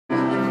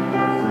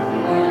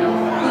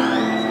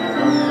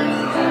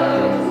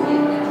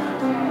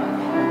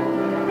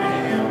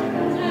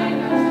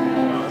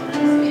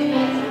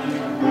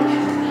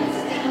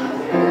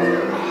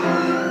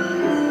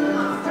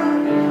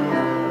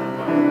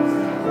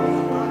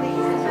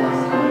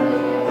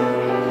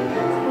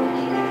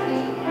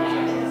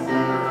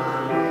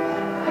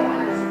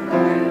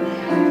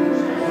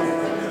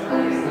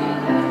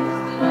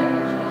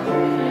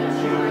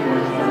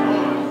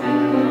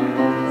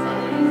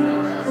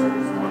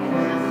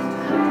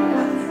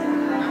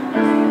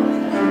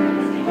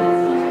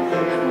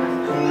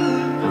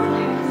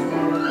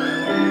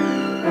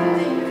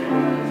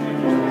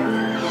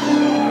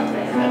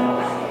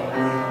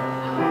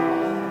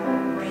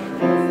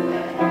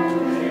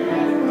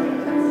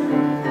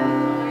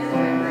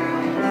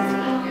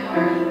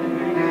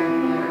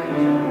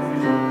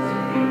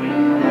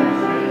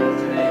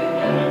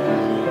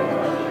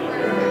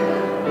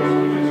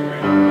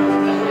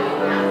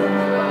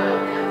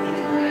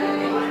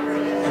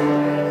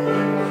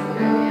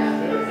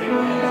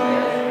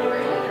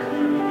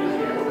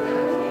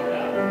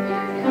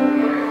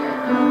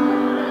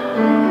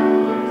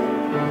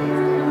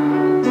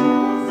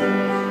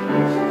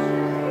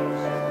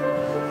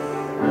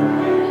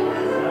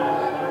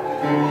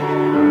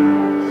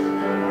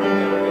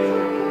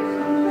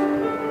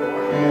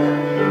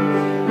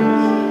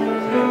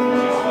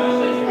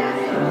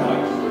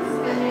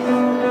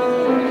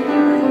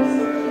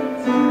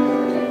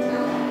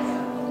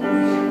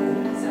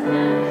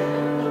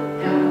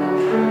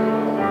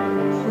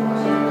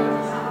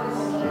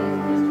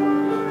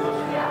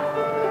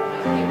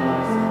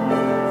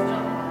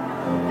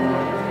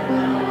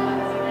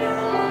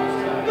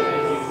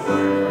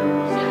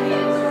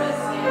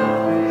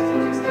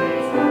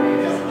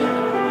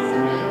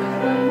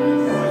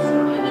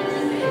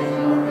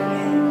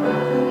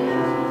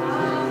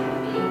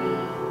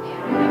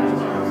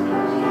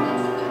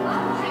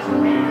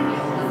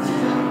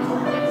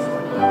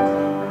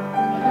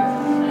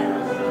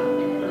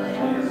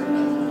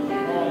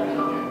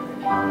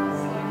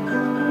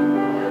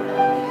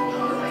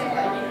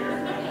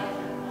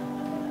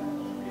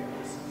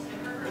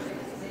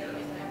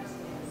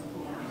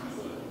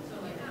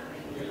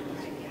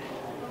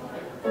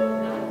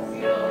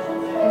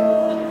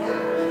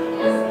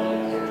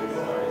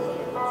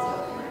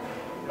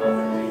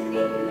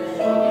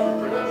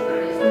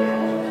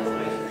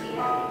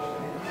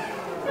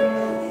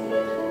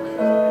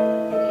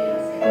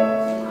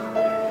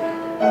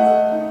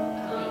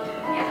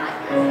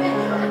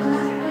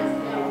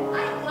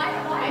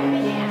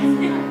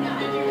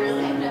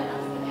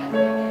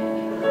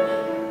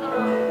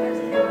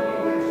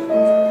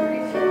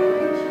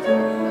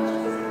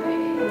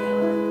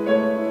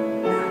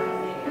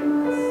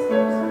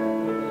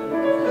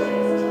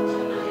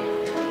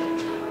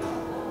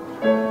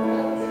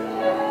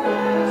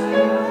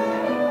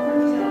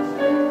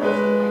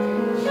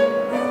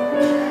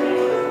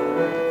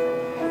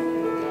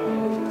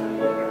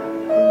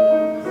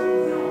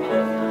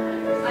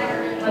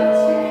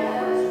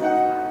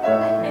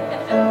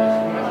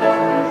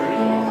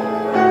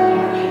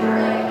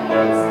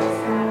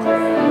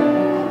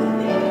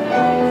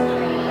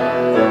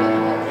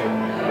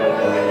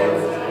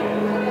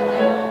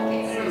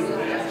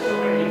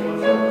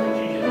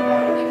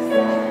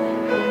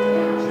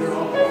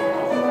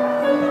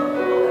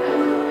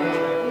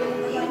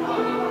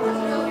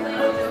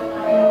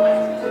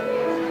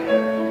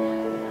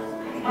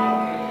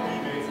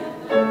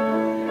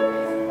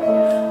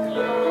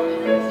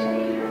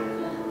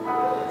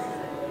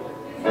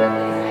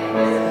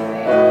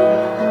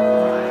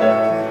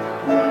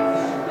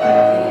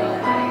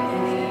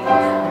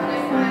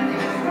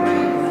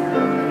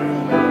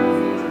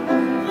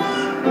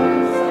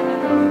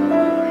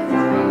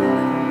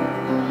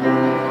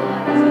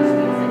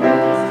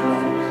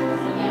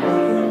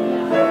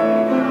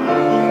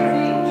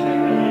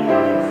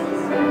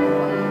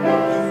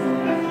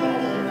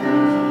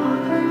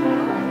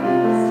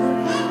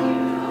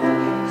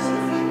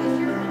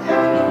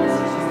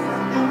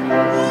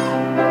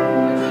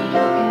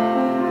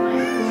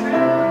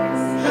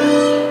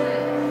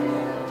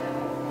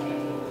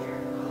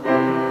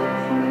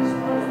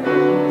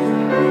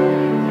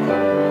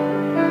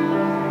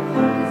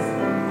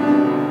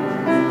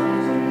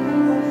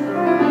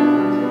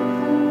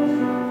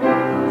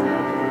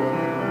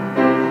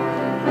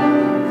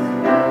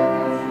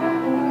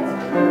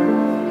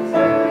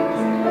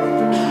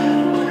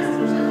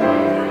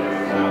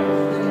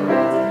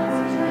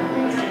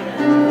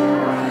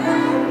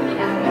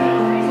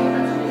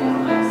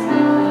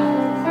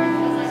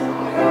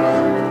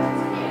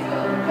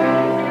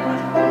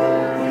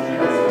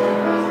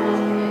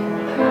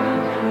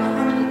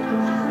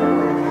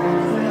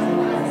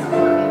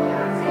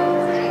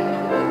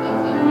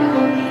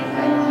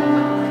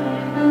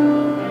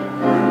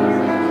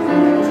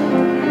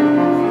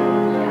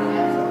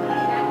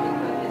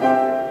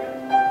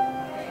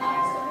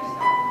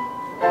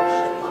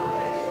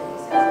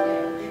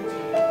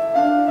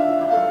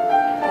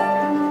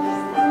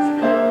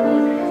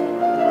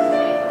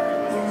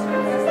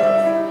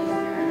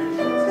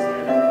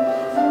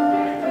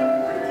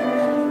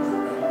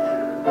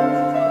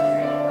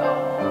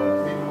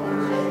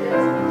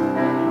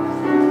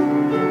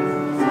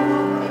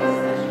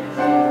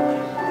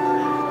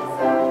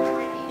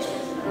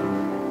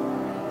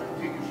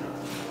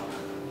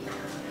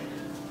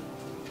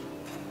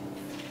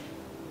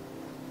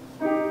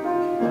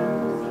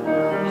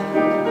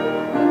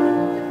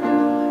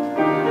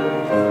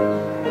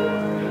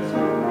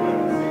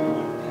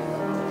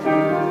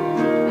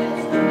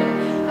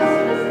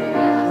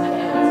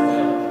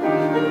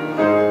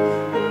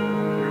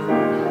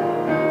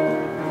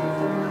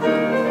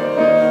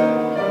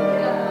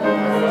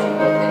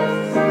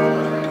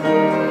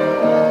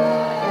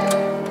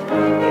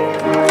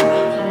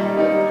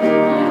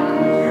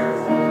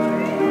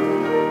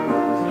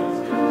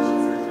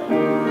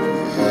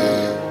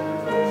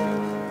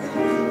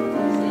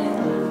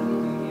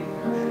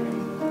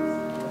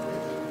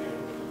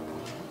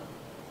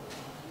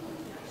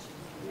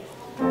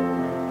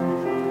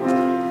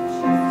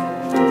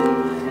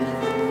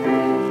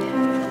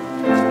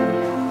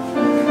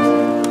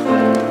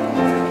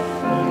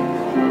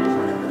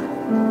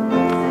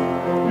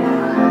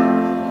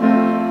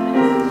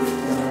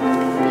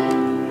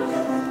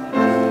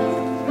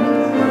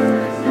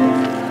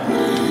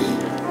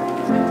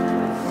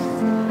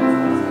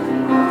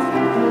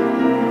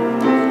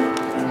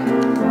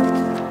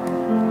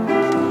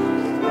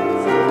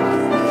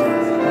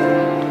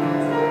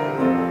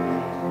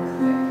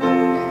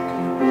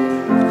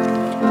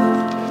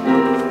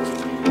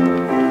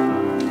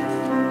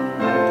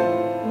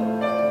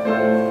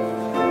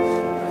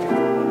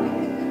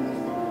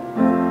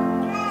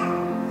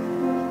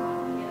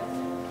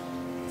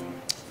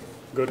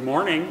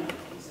morning.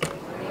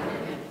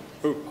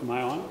 Oh, am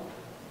I on?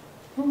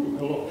 Ooh,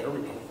 hello, there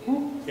we go.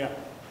 Ooh, yeah,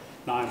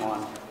 now I'm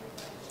on.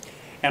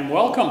 And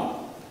welcome.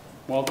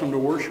 Welcome to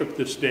worship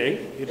this day.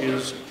 It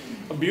is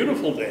a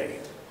beautiful day.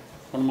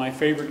 One of my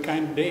favorite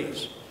kind of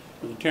days.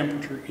 The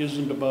temperature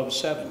isn't above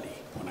 70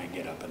 when I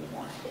get up in the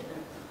morning.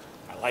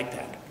 I like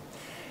that.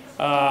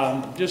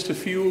 Just a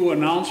few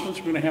announcements.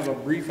 We're going to have a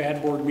brief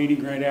ad board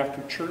meeting right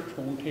after church.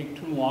 Won't take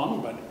too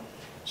long, but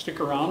stick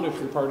around if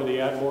you're part of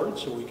the ad board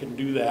so we can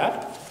do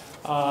that.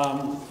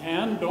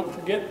 And don't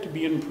forget to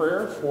be in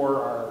prayer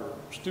for our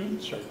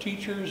students, our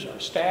teachers, our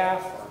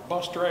staff, our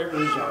bus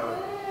drivers, our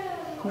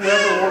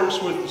whoever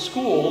works with the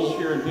schools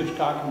here in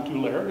Hitchcock and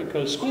Tulare,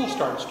 because school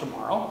starts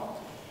tomorrow.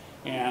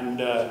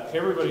 And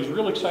everybody's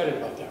real excited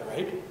about that,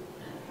 right?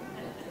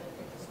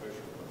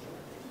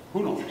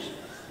 Who knows?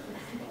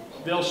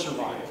 They'll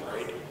survive,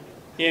 right?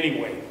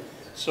 Anyway,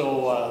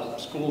 so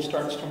school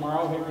starts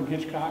tomorrow here in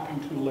Hitchcock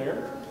and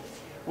Tulare.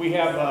 We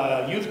have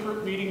a youth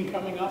group meeting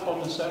coming up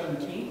on the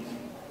 17th.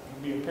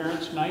 It'll be a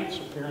parents' night,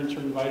 so parents are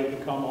invited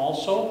to come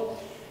also.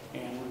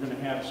 And we're going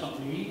to have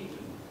something to eat,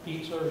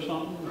 pizza or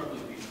something.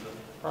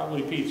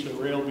 Probably pizza.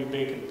 Ray will be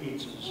baking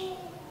pizzas.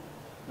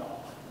 No,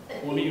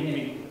 won't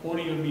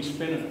even be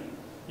spinning them.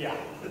 Yeah,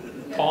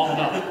 calling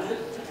up,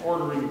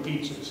 ordering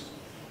pizzas.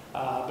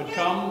 But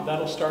come,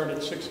 that'll start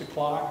at 6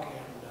 o'clock,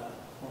 and I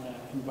want to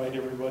invite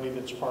everybody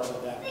that's part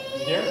of that to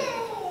be there.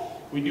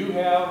 We do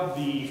have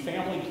the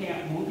Family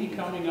Camp movie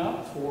coming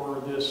up for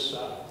this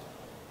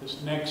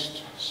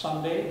next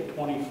Sunday, the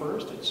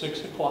 21st at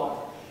 6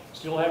 o'clock.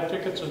 Still have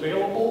tickets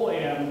available,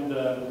 and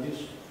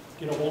just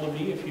get a hold of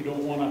me if you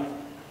don't want to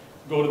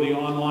go to the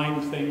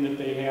online thing that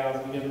they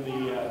have in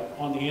the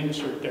on the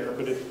insert there.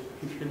 But if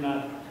you're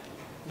not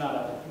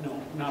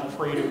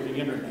afraid of the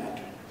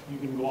internet, you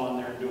can go on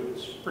there and do it.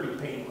 It's pretty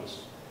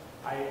painless.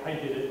 I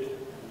did it,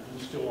 and I'm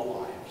still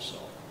alive, so.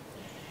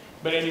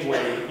 But anyway,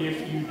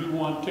 if you do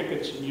want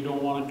tickets and you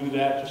don't want to do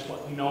that, just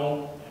let me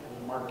know,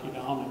 and we'll mark you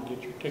down and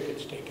get your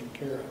tickets taken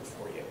care of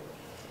for you.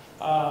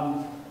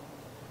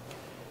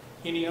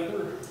 Any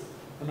other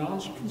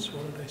announcements?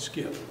 What did I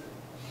skip?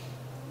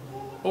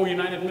 Oh,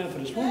 United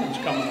Methodist Women's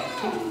coming up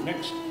too,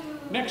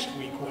 next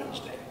week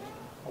Wednesday,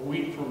 a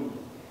week from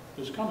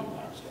this coming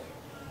Wednesday.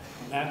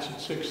 And that's at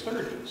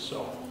 6:30,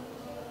 so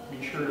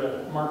be sure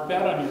to mark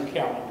that on your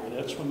calendar.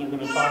 That's when they're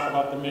going to talk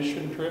about the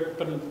mission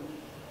trip and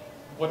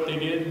what they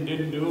did and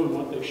didn't do and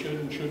what they should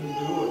and shouldn't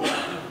do.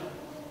 And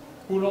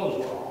who knows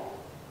what all.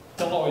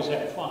 They'll always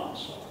have fun,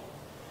 so.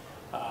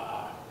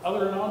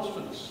 Other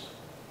announcements?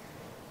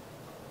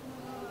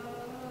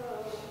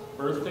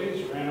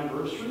 Birthdays or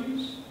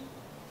anniversaries?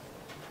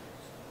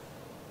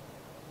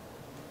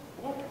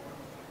 What?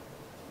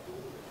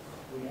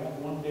 We have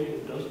one day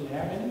that doesn't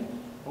have any?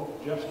 Oh,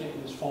 Jeff's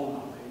getting his phone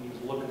out and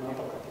he's looking up a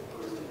couple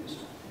of birthdays.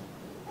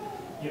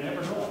 You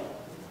never know.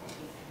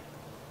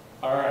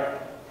 All right.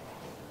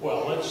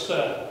 Well, let's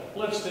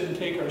then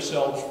take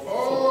ourselves.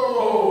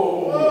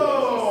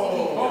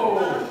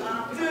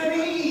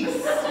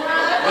 Denise!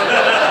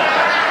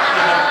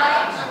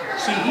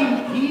 See,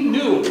 he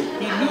knew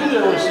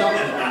there was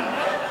something.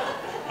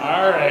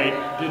 All right,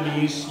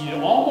 Denise,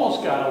 you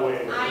almost got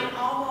away with it. I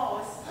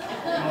almost.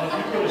 If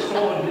you could have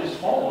stolen his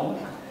phone,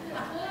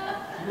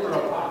 you were a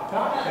top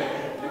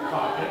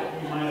pickpocket,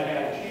 you might have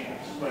had a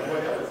chance. But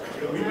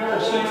we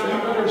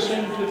better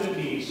sing to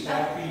Denise.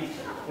 Happy,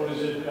 what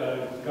is it?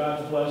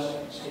 God's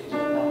blessings is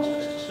what it wants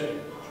us to sing.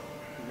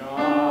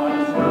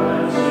 God's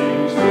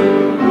blessings to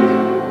you.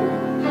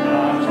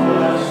 God's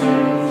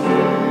blessings to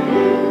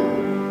you.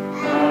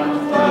 God's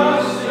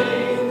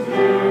blessings,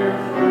 dear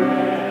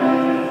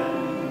friend.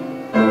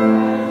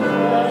 God's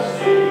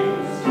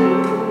blessings to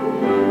you.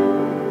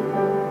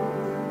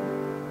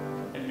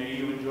 And may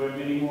you enjoy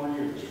many more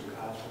years of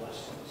God's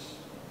blessings.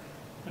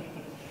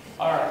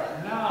 All right,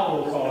 now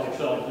we'll call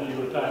ourselves into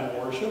a time of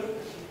worship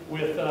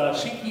with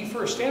Seek Ye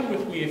First. Stand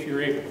with me if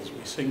you're able as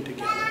we sing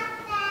together.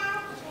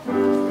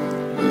 Hallelujah.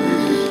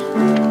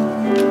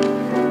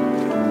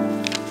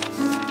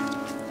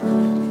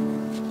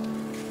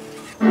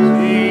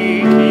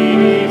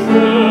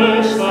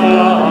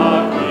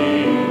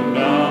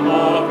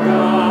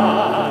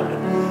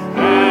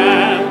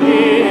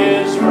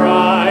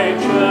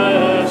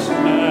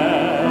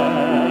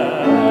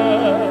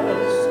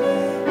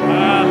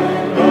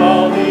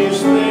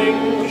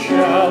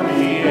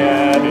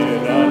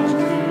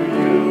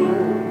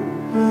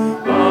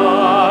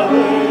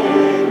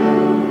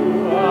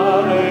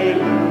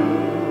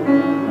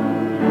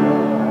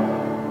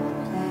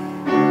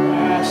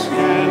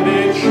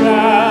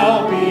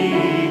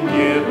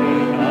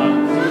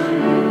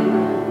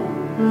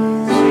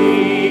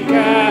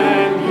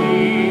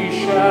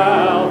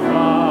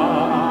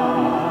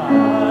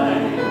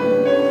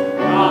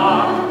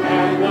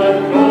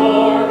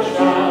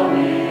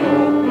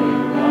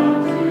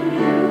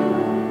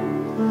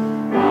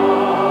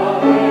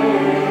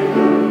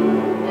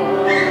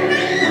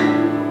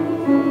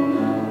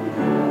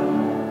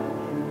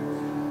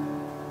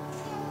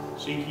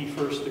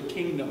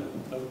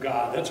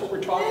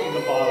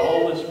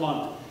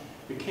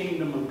 the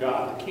kingdom of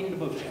God, the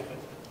kingdom of heaven,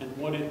 and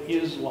what it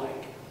is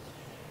like.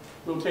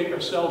 We'll take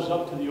ourselves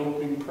up to the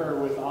opening prayer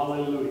with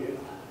Alleluia.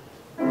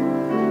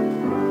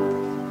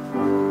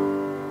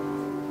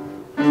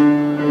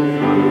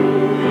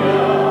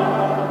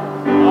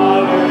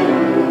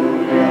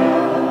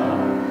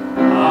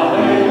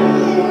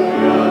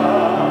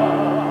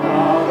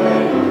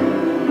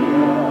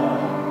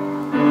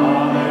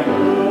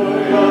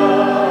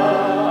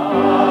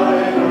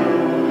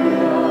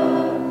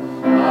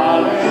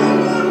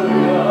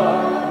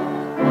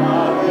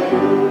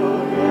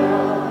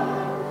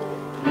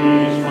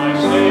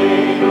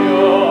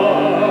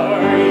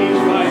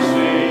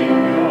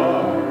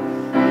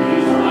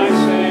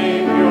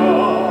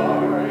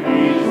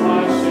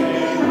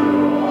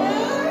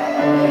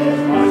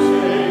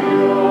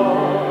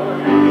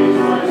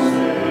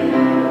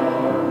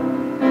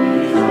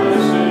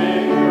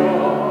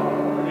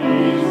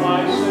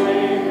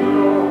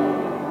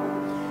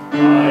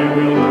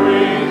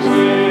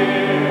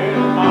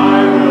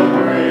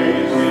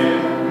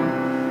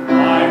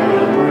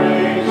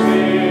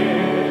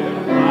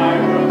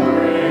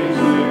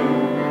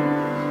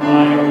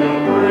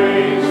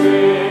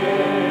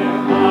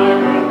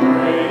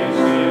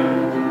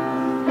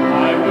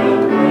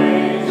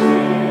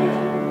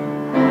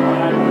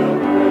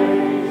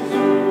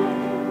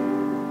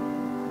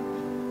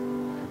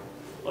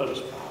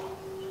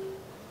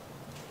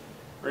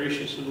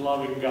 Gracious and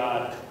loving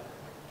God,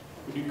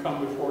 we do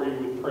come before you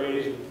with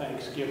praise and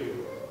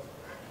thanksgiving.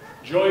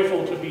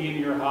 Joyful to be in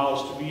your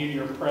house, to be in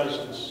your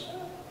presence,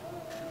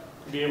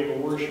 to be able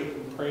to worship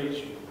and praise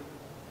you,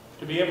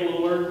 to be able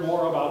to learn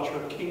more about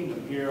your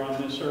kingdom here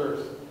on this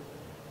earth,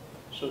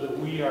 so that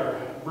we are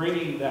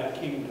bringing that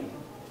kingdom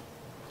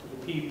to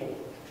the people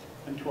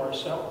and to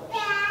ourselves,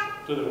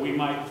 so that we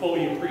might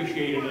fully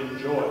appreciate and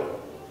enjoy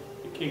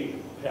the kingdom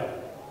of heaven.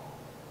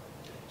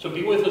 So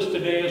be with us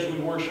today as we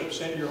worship.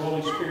 Send your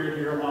Holy Spirit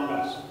here among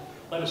us.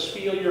 Let us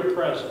feel your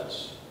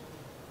presence.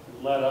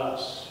 And let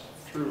us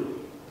truly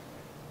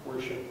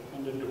worship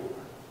and adore.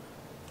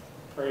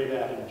 Pray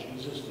that in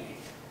Jesus' name.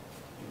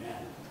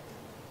 Amen.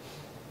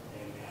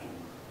 Amen.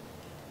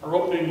 Our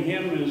opening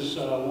hymn is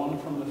one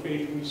from the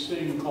Faith We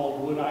Sing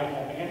called Would I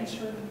Have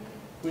Answered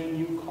When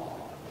You Called.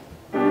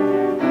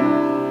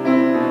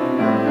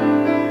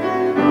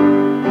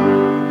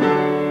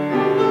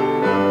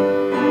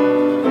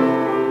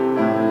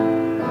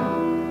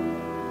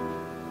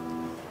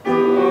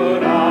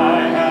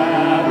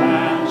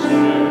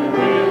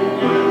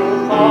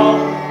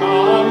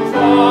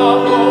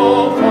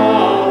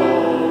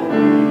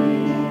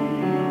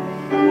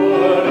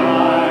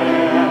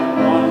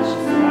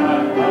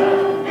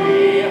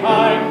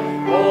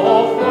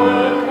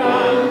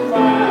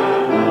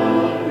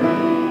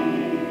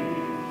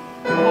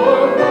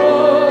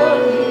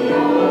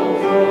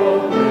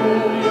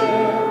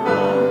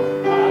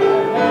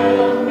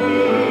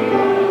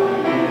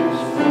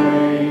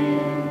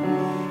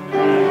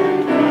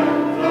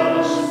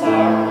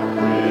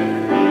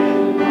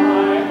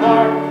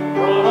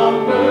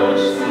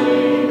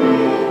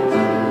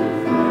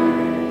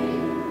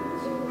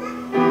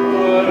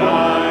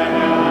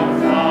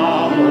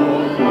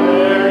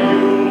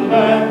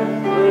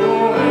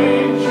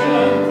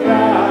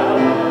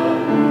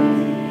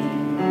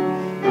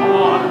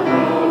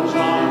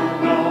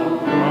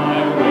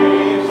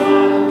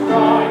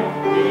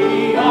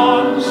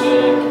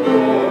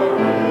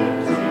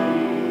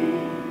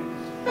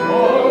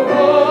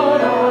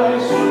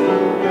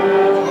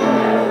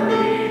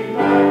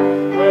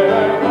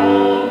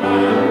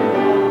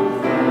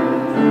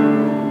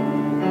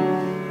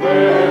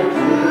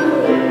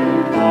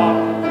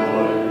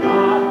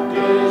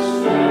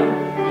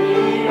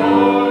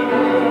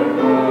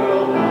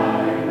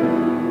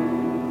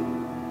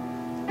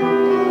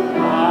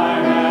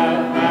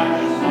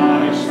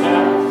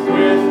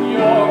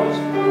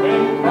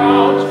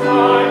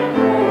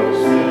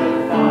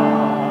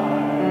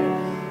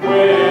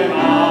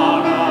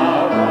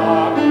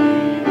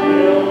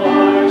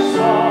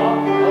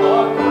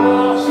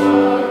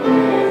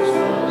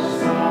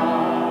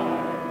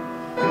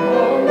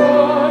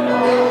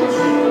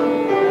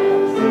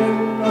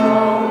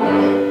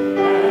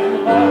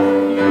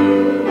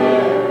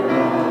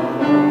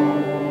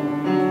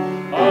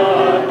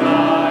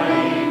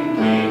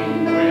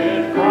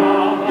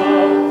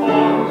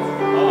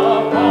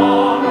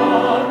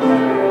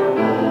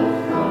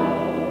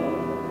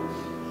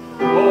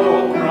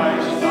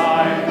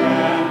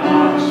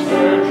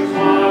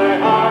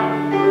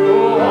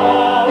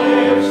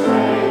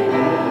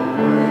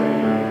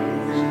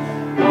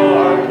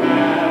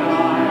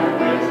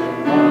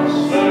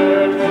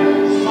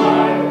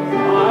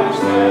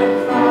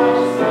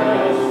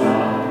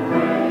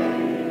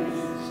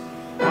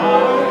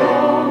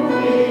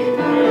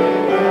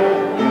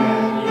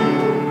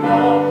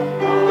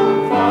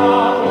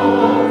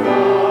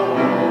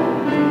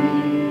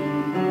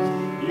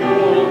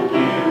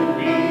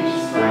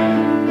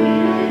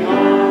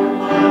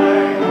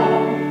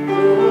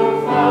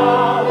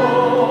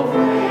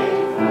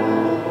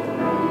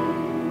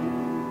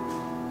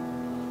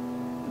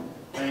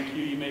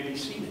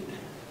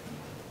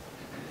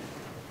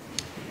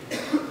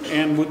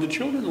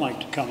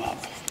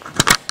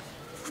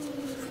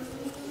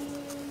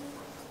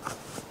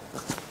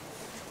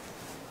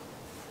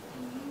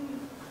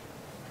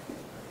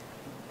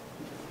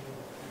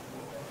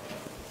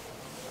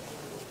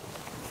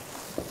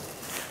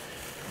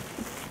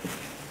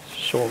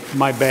 So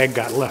my bag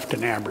got left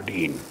in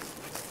Aberdeen,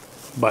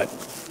 but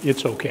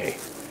it's okay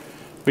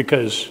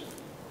because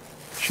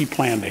she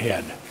planned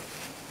ahead,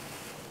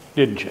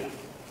 didn't you?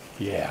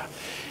 Yeah.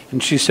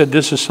 And she said,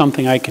 this is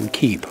something I can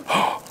keep.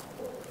 Oh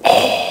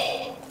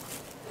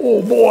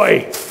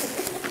boy.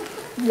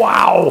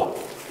 Wow.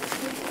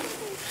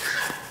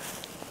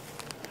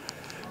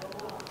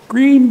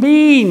 Green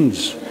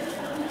beans.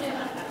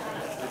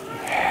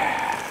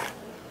 Yeah.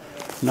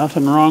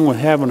 Nothing wrong with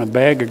having a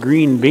bag of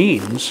green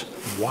beans.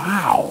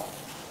 Wow.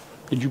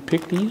 Did you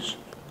pick these?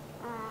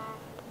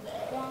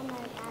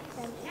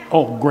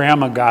 Oh,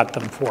 Grandma got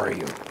them for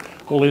you.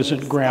 Well,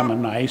 isn't Grandma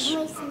nice?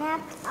 We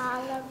snapped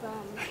all of them.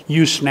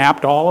 You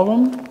snapped all of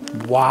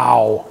them?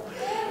 Wow.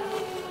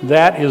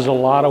 That is a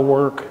lot of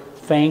work.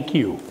 Thank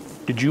you.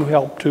 Did you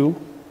help too?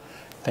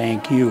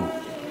 Thank you.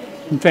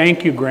 And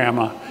thank you,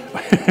 Grandma.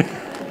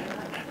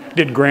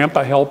 Did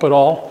Grandpa help at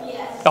all?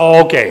 Yes.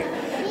 Oh, okay.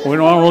 We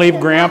don't want to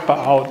leave Grandpa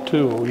out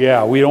too.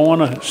 Yeah, we don't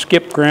want to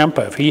skip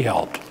Grandpa if he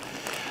helped.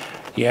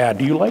 Yeah,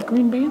 do you like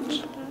green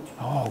beans?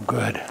 Oh,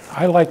 good.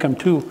 I like them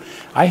too.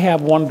 I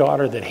have one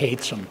daughter that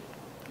hates them.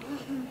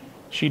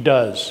 She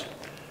does.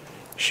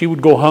 She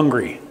would go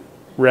hungry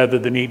rather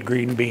than eat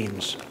green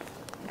beans.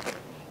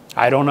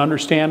 I don't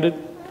understand it.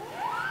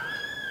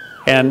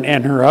 And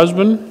her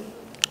husband,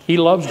 he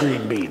loves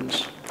green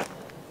beans.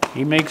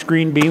 He makes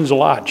green beans a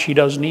lot. She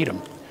doesn't eat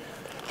them.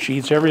 She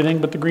eats everything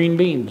but the green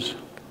beans.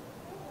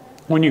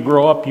 When you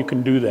grow up, you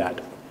can do that.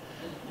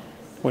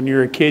 When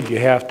you're a kid, you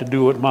have to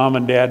do what Mom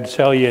and Dad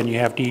tell you, and you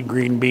have to eat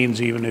green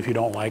beans even if you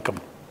don't like them.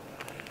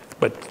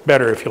 But it's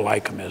better if you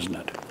like them, isn't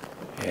it?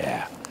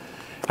 Yeah.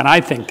 And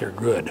I think they're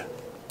good.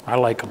 I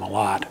like them a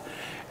lot.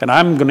 And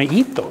I'm going to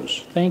eat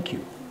those. Thank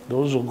you.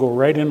 Those will go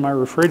right in my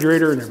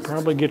refrigerator, and they'll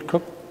probably get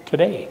cooked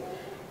today.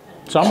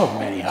 Some of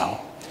them,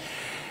 anyhow.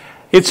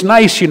 It's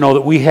nice, you know,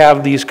 that we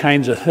have these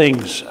kinds of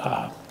things.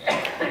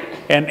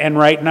 And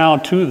right now,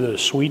 too, the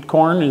sweet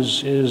corn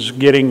is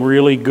getting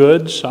really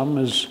good. Some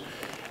is,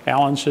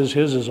 Alan says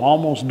his is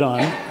almost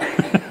done.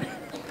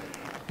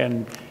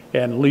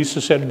 and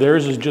Lisa said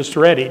theirs is just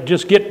ready,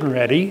 just getting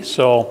ready.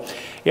 So,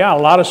 yeah, a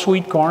lot of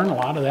sweet corn, a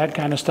lot of that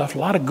kind of stuff, a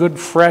lot of good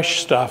fresh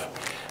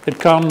stuff that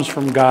comes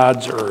from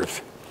God's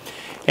earth.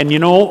 And you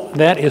know,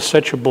 that is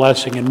such a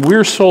blessing. And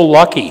we're so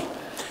lucky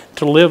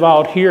to live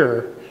out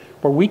here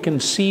where we can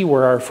see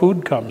where our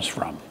food comes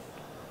from.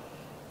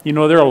 You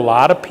know, there are a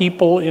lot of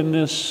people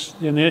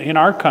in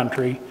our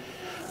country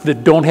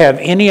that don't have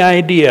any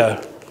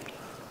idea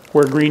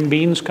where green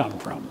beans come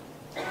from.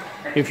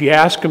 If you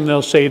ask them,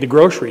 they'll say the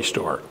grocery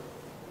store.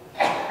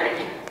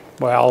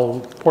 Well,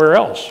 where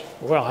else?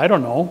 Well, I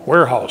don't know.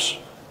 Warehouse,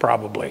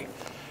 probably.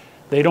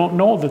 They don't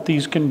know that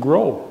these can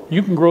grow.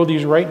 You can grow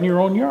these right in your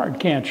own yard,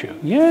 can't you?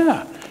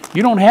 Yeah.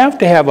 You don't have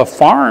to have a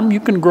farm. You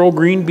can grow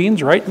green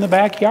beans right in the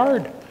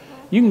backyard.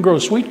 You can grow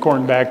sweet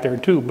corn back there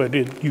too, but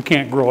you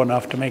can't grow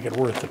enough to make it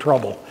worth the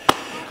trouble.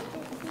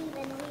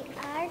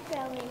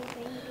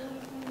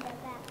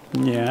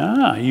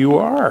 Yeah, you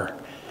are.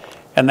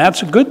 And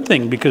that's a good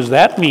thing, because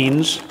that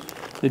means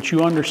that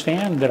you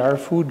understand that our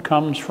food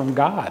comes from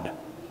God.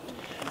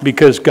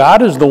 Because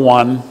God is the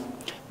one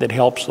that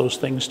helps those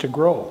things to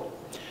grow.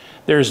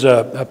 There's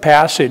a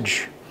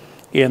passage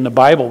in the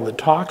Bible that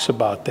talks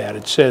about that.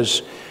 It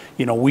says,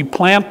 you know, we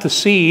plant the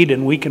seed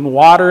and we can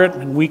water it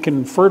and we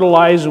can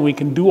fertilize and we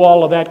can do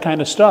all of that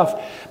kind of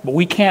stuff, but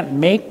we can't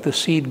make the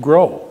seed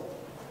grow.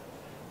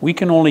 We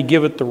can only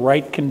give it the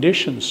right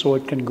conditions so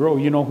it can grow.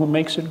 You know who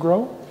makes it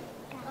grow?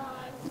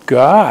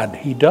 God.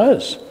 He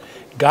does.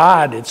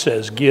 God, it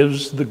says,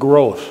 gives the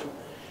growth.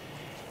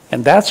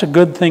 And that's a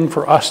good thing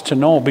for us to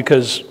know,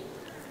 because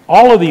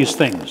all of these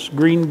things,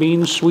 green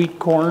beans, sweet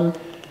corn,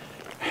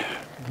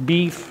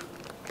 beef,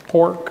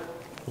 pork,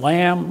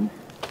 lamb,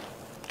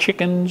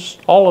 chickens,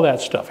 all of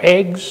that stuff,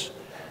 eggs,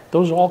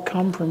 those all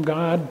come from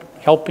God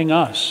helping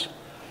us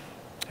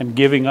and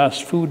giving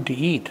us food to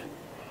eat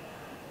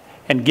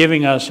and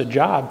giving us a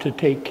job to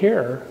take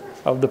care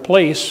of the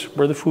place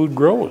where the food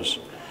grows,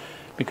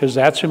 because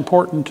that's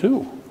important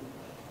too.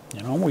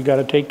 You know, we got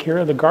to take care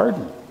of the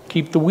garden,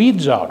 keep the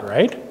weeds out,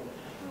 right?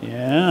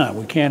 Yeah,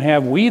 we can't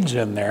have weeds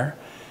in there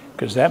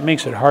because that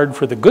makes it hard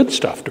for the good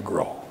stuff to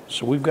grow.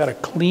 So we've got to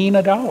clean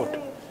it out.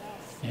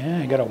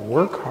 Yeah, you got to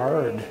work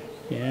hard.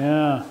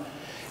 Yeah,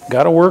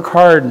 got to work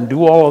hard and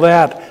do all of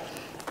that.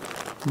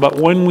 But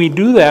when we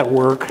do that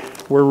work,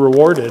 we're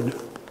rewarded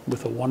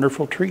with a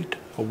wonderful treat,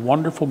 a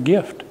wonderful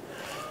gift.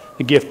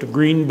 The gift of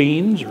green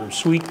beans or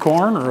sweet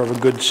corn or of a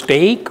good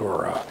steak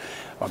or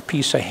a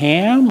piece of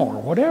ham or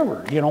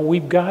whatever. You know,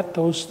 we've got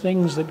those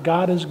things that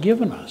God has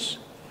given us.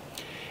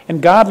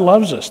 And God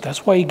loves us.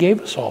 That's why He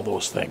gave us all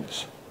those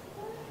things.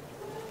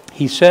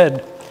 He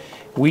said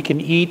we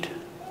can eat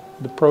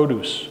the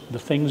produce, the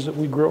things that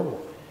we grow.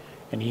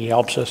 And He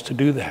helps us to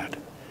do that.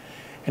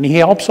 And He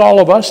helps all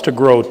of us to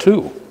grow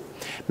too.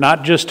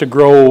 Not just to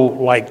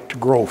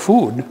grow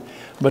food,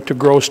 but to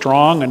grow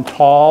strong and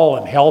tall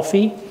and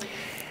healthy.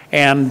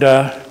 And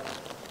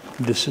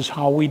this is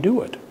how we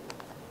do it,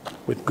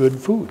 with good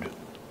food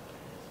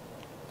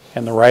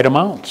and the right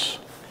amounts.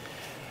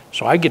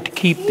 So I get to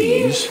keep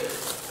these.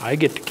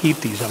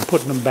 I'm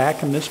putting them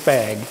back in this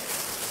bag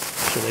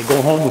so they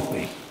go home with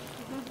me.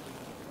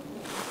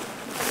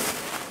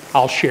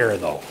 I'll share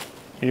though.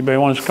 Anybody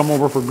wants to come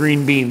over for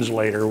green beans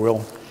later,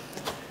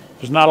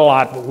 there's not a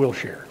lot, but we'll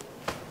share.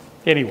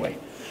 Anyway,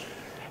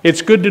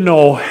 it's good to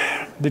know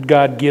that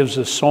God gives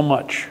us so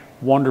much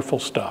wonderful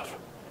stuff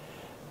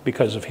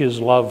because of His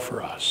love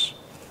for us.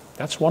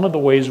 That's one of the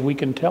ways we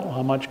can tell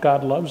how much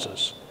God loves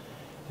us,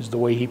 is the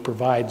way He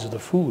provides the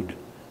food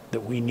that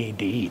we need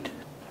to eat.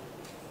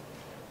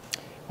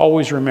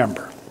 Always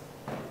remember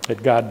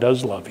that God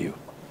does love you,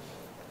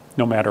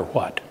 no matter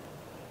what.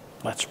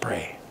 Let's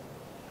pray.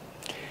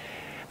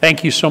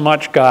 Thank you so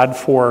much, God,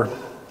 for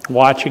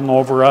watching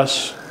over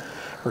us,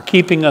 for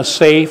keeping us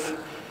safe,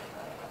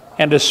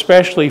 and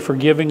especially for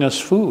giving us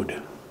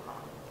food.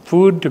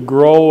 Food to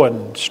grow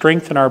and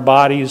strengthen our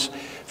bodies,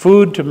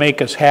 food to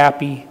make us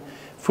happy,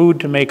 food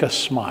to make us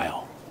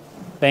smile.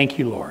 Thank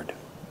you, Lord,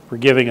 for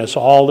giving us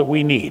all that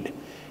we need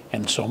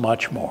and so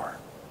much more.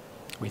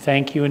 We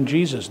thank you in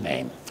Jesus'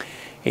 name.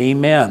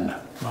 Amen.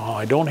 Oh,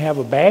 I don't have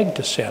a bag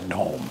to send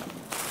home.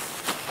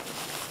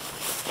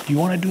 Do you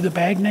want to do the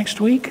bag next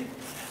week?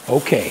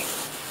 Okay.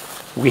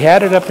 We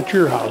had it up at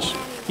your house.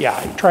 Yeah,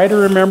 try to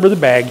remember the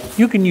bag.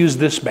 You can use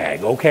this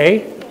bag,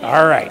 okay?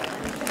 All right.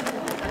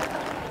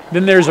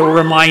 Then there's a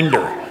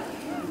reminder.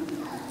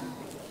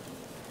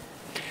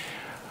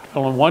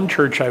 Well, in one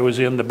church I was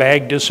in, the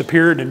bag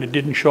disappeared and it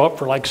didn't show up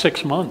for like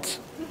 6 months.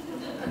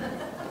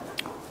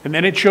 And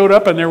then it showed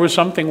up and there was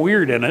something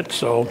weird in it,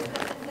 so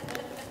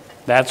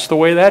that's the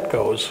way that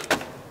goes.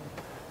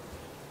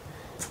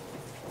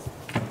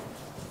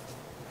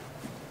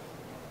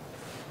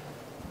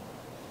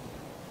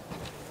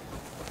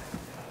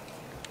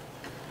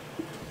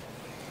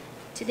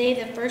 Today,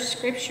 the first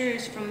scripture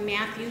is from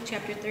Matthew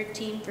chapter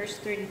 13, verse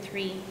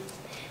 33.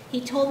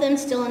 He told them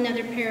still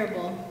another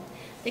parable.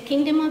 The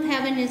kingdom of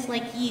heaven is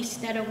like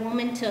yeast that a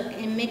woman took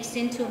and mixed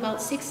into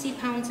about 60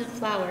 pounds of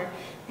flour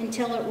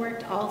until it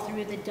worked all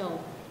through the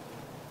dough.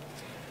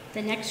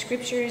 The next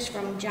scripture is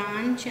from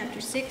John chapter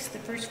 6, the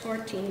first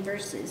 14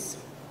 verses.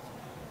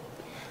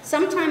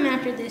 Sometime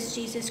after this,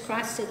 Jesus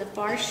crossed to the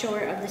far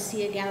shore of the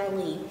Sea of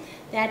Galilee,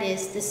 that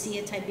is, the Sea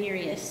of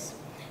Tiberias.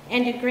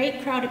 And a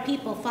great crowd of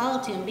people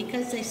followed him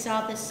because they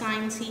saw the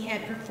signs he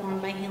had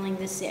performed by healing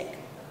the sick.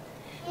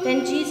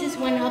 Then Jesus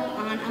went up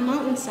on a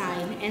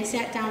mountainside and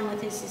sat down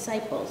with his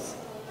disciples.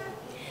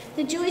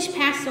 The Jewish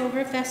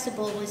Passover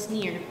festival was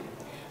near.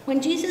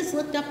 When Jesus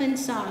looked up and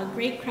saw a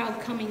great crowd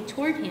coming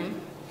toward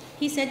him,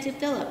 he said to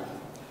Philip,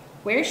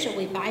 "Where shall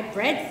we buy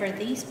bread for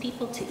these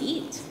people to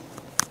eat?"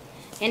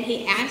 And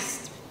he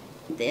asked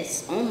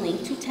this only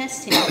to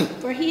test him,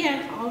 for he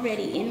had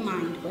already in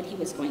mind what he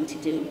was going to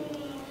do.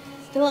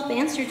 Philip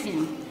answered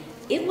him,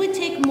 "It would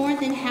take more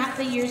than half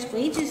a year's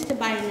wages to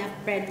buy enough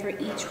bread for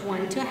each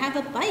one to have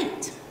a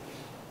bite."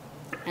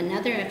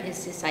 Another of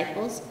his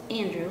disciples,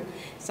 Andrew,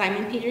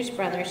 Simon Peter's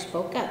brother,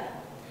 spoke up.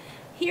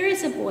 "Here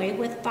is a boy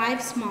with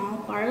 5 small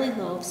barley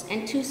loaves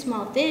and 2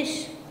 small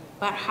fish,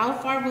 but how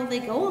far will they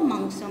go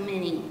among so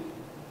many?"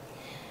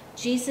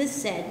 Jesus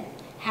said,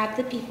 "Have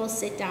the people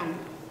sit down."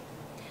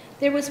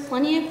 There was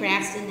plenty of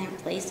grass in that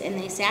place, and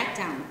they sat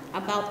down.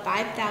 About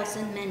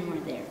 5,000 men were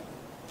there.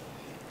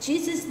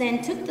 Jesus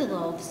then took the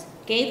loaves,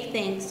 gave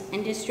thanks,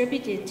 and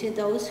distributed to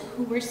those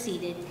who were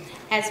seated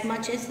as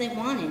much as they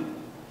wanted.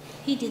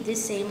 He did the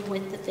same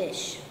with the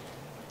fish.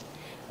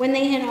 When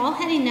they had all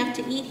had enough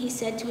to eat, he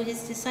said to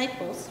his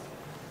disciples,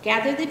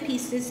 "Gather the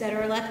pieces that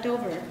are left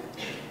over.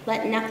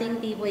 Let nothing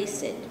be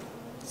wasted."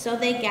 So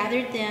they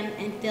gathered them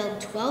and filled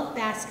 12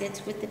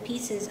 baskets with the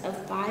pieces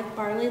of 5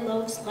 barley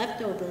loaves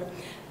left over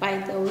by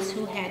those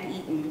who had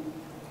eaten.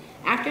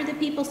 After the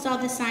people saw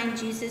the sign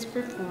Jesus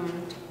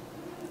performed,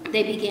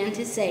 they began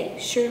to say,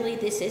 "Surely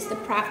this is the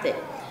prophet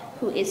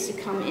who is to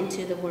come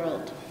into the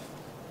world."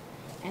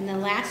 And the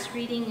last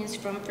reading is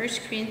from 1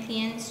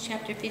 Corinthians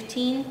chapter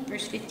 15,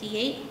 verse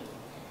 58.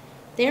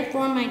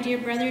 "Therefore, my dear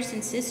brothers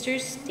and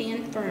sisters,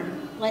 stand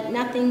firm. Let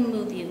nothing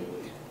move you.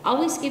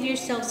 Always give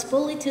yourselves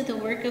fully to the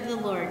work of the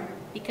Lord,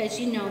 because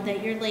you know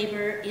that your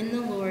labor in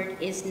the Lord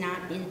is not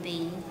in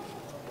vain."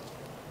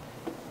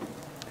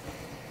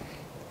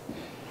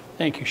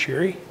 Thank you,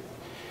 Sherry.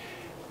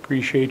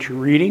 Appreciate your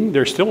reading.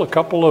 There's still a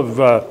couple of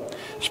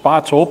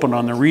spots open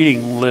on the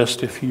reading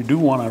list if you do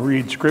want to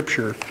read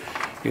Scripture.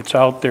 It's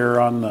out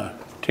there on the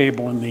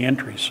table in the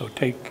entry, so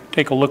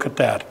take a look at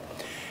that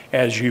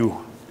as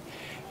you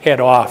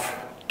head off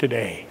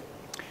today.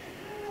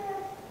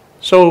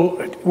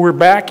 So we're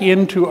back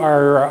into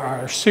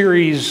our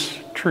series,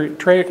 Kingdom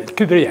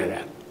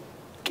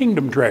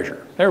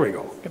Treasure. There we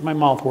go. Get my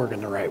mouth working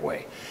the right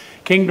way.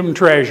 Kingdom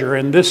Treasure.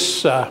 And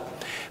this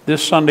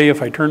Sunday,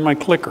 if I turn my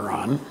clicker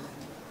on,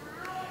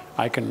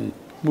 I can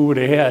move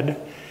it ahead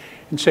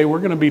and say we're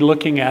going to be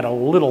looking at a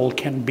little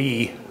can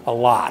be a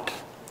lot.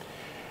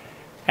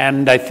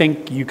 And I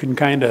think you can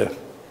kind of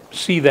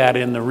see that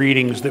in the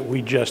readings that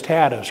we just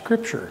had of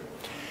Scripture.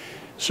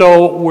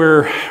 So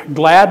we're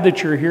glad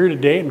that you're here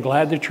today and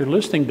glad that you're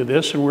listening to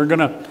this, and we're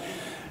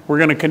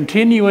going to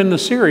continue in the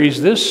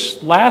series.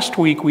 This last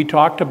week we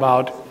talked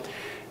about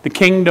the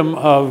kingdom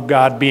of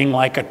God being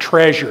like a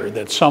treasure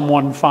that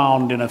someone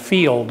found in a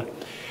field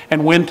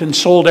and went and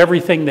sold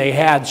everything they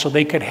had so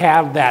they could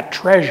have that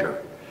treasure.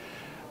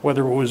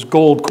 Whether it was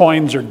gold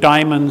coins or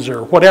diamonds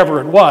or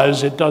whatever it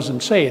was, it doesn't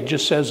say. It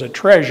just says a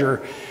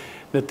treasure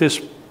that this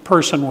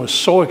person was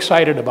so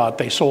excited about.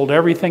 They sold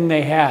everything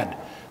they had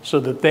so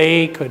that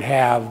they could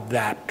have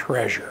that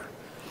treasure.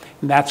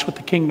 And that's what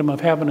the kingdom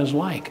of heaven is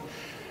like.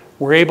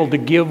 We're able to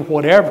give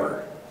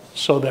whatever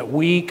so that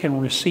we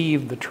can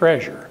receive the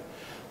treasure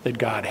that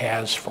God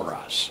has for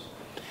us.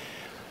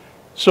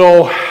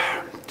 So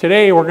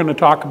today we're going to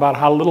talk about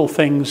how little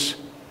things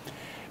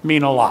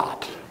mean a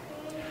lot.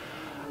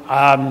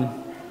 I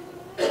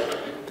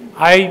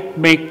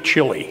make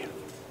chili.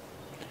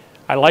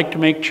 I like to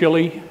make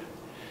chili.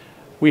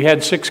 We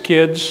had 6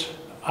 kids.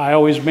 I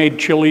always made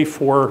chili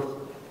for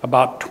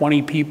about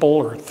 20 people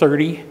or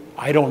 30.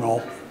 I don't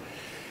know.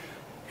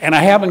 And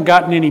I haven't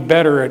gotten any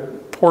better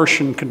at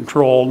portion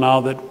control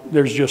now that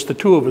there's just the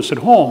 2 of us at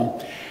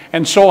home.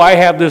 And so I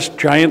have this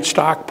giant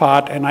stock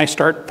pot and I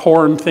start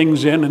pouring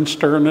things in and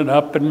stirring it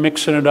up and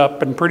mixing it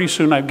up, and pretty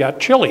soon I've got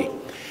chili.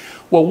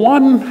 Well,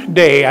 one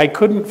day I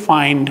couldn't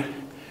find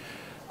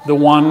the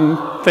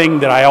one thing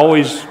that I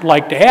always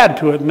like to add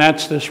to it, and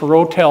that's this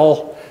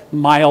Rotel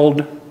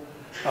mild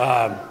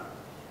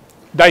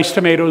diced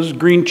tomatoes,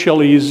 green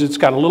chilies. It's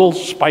got a little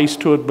spice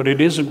to it, but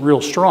it isn't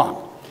real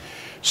strong.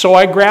 So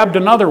I grabbed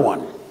another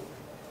one.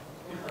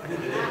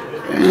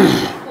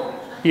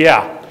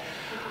 Yeah.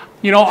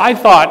 You know, I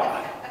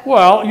thought,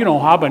 well, you know,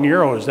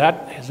 habanero, is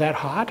that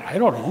hot? I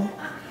don't know.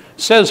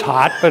 It says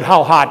hot, but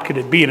how hot could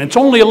it be? And it's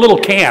only a little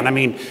can. I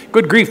mean,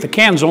 good grief, the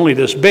can's only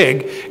this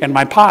big, and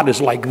my pot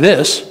is like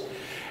this.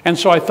 And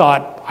so I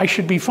thought, I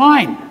should be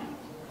fine.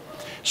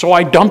 So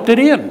I dumped it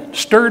in,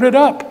 stirred it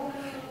up,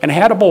 and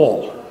had a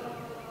bowl.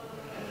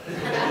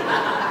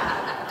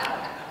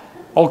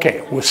 Okay,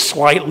 it was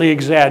slightly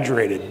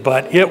exaggerated,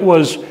 but it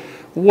was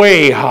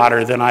way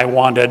hotter than I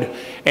wanted.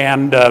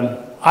 And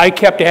I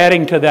kept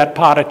adding to that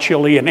pot of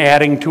chili and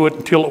adding to it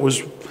until it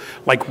was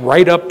like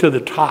right up to the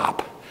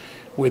top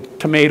with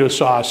tomato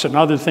sauce and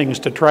other things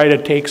to try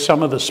to take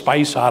some of the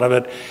spice out of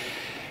it.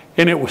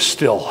 And it was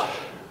still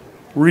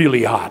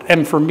really hot.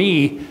 And for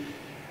me,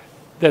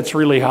 that's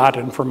really hot.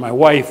 And for my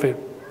wife,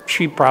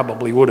 she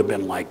probably would have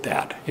been like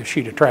that if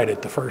she'd have tried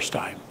it the first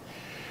time.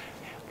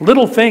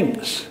 Little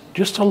things,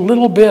 just a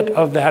little bit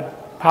of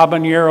that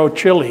habanero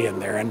chili in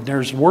there. And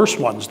there's worse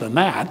ones than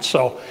that.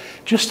 So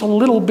just a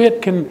little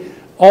bit can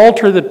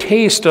alter the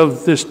taste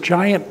of this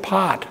giant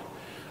pot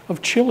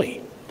of chili.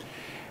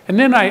 And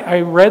then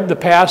I read the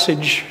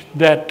passage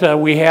that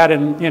we had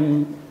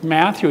in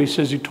Matthew. He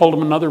says, he told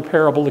him another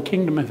parable. The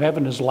kingdom of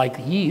heaven is like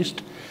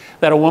yeast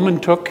that a woman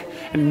took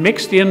and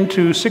mixed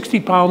into 60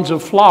 pounds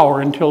of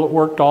flour until it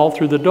worked all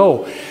through the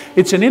dough.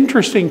 It's an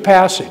interesting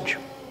passage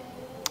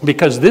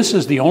because this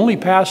is the only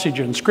passage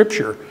in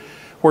Scripture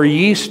where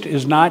yeast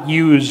is not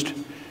used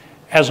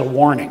as a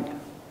warning.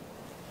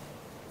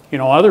 You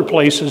know, other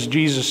places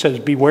Jesus says,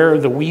 beware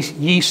of the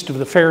yeast of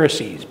the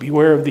Pharisees,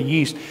 beware of the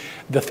yeast,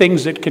 the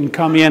things that can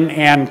come in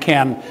and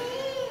can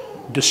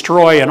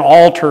destroy and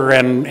alter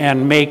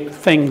and make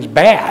things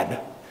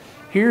bad.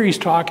 Here he's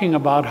talking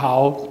about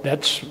how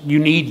you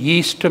need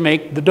yeast to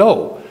make the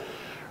dough.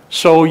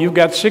 So you've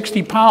got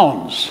 60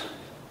 pounds.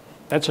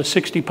 That's a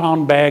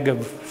 60-pound bag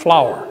of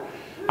flour.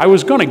 I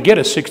was going to get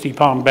a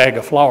 60-pound bag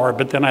of flour,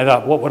 but then I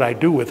thought, what would I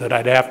do with it?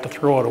 I'd have to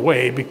throw it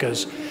away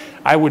because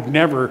I would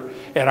never,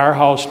 at our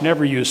house,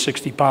 never use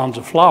 60 pounds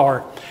of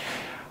flour.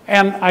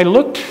 And I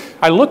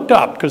looked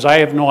up, because I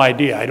have no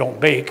idea, I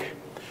don't bake.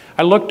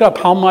 I looked up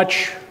how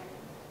much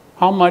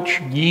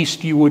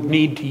yeast you would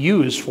need to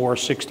use for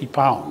 60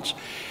 pounds.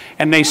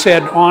 And they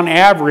said, on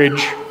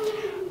average,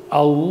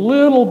 a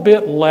little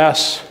bit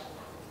less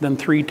than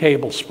 3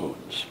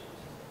 tablespoons.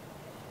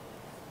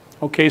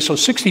 Okay, so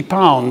 60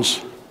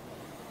 pounds,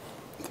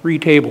 3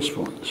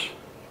 tablespoons.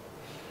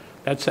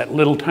 That's that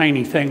little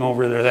tiny thing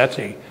over there. That's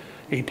a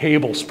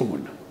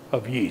tablespoon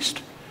of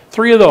yeast.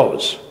 3 of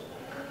those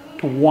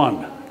to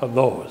 1 of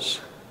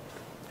those.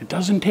 It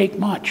doesn't take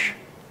much.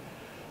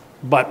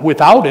 But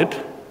without it,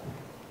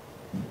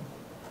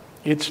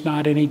 it's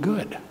not any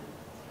good.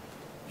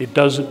 It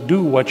doesn't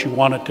do what you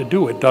want it to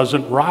do. It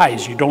doesn't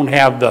rise. You don't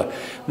have the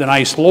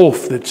nice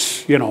loaf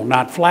that's, you know,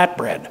 not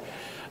flatbread.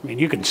 I mean,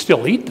 you can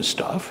still eat the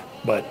stuff,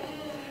 but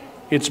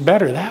it's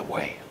better that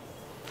way.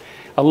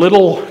 A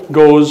little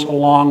goes a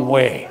long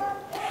way.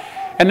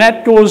 And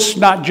that goes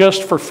not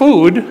just for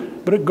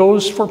food, but it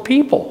goes for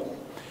people.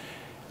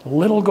 A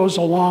little goes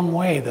a long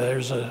way.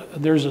 There's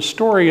a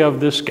story of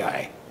this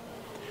guy.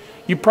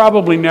 You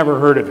probably never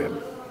heard of him.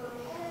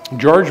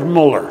 George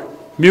Mueller.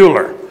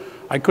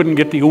 I couldn't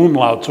get the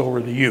umlauts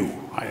over the U.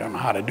 I don't know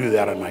how to do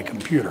that on my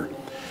computer.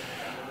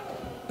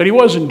 But he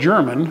wasn't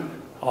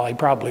German. Well, he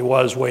probably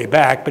was way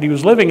back, but he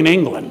was living in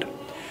England.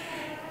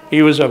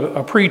 He was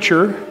a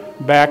preacher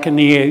back in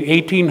the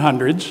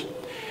 1800s,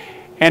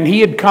 and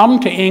he had come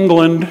to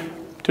England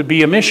to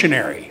be a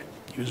missionary.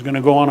 He was going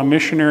to go on a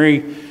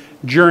missionary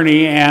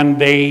journey, and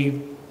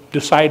they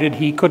decided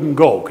he couldn't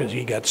go because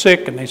he got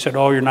sick, and they said,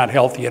 oh, you're not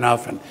healthy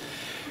enough.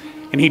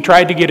 And he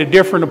tried to get a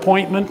different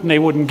appointment, and they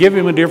wouldn't give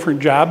him a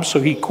different job, so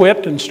he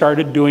quit and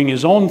started doing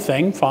his own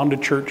thing, found a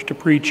church to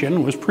preach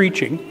in, was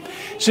preaching.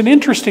 He's an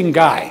interesting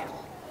guy.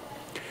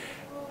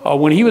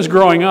 When he was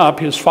growing up,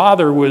 his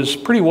father was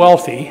pretty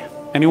wealthy,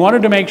 and he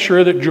wanted to make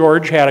sure that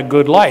George had a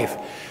good life.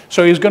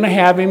 So he was going to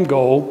have him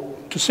go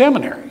to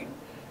seminary.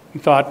 He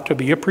thought to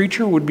be a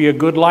preacher would be a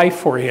good life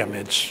for him.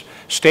 It's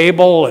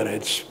stable, and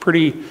it's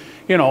pretty,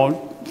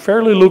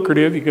 fairly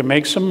lucrative. You can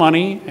make some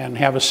money and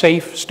have a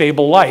safe,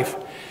 stable life.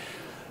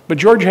 But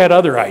George had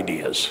other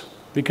ideas,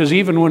 because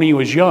even when he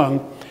was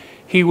young,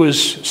 he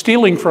was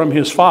stealing from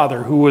his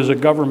father, who was a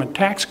government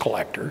tax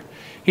collector.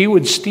 He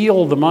would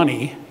steal the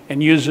money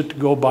and use it to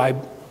go buy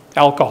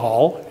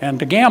alcohol and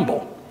to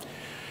gamble.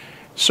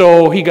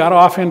 So he got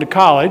off into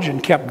college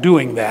and kept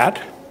doing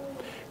that,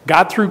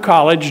 got through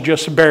college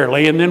just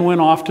barely, and then went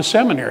off to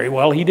seminary.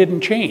 Well, he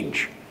didn't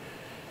change.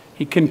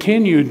 He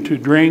continued to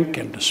drink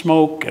and to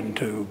smoke and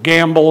to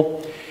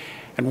gamble.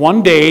 And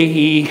one day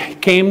he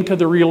came to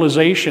the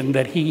realization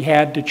that he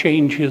had to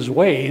change his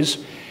ways,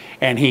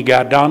 and he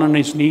got down on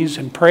his knees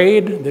and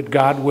prayed that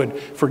God would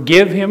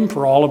forgive him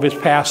for all of his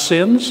past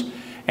sins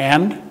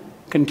and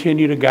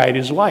continue to guide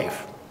his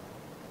life.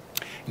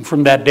 And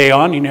from that day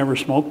on, he never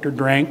smoked or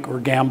drank or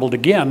gambled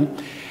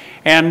again.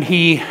 And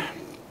he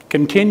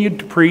continued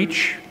to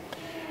preach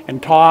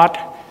and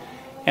taught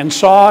and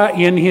saw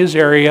in his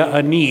area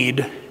a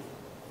need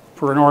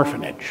for an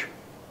orphanage.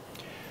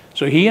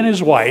 So he and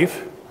his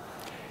wife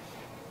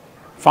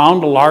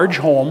found a large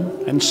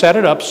home and set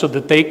it up so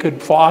that they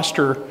could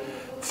foster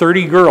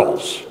 30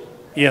 girls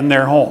in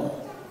their home.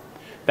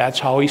 That's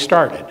how he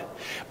started.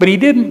 But he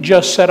didn't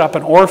just set up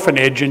an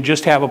orphanage and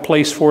just have a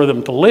place for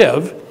them to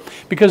live,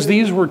 because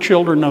these were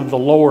children of the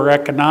lower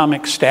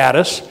economic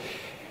status.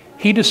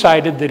 He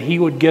decided that he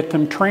would get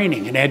them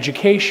training and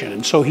education,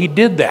 and so he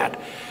did that.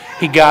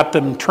 He got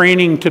them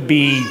training to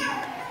be,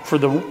 for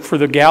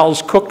the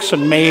gals, cooks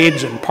and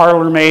maids and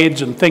parlor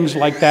maids and things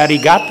like that.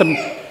 He got them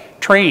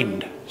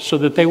trained so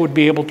that they would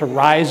be able to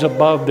rise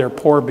above their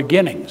poor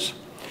beginnings.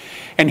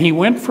 And he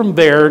went from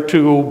there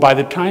to, by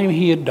the time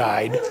he had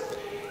died,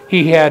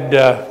 he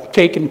had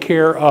taken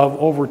care of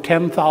over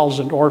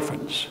 10,000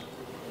 orphans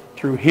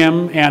through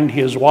him and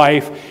his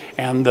wife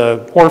and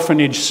the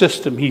orphanage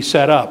system he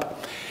set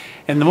up.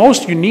 And the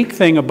most unique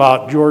thing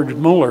about George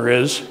Mueller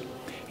is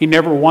he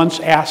never once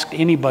asked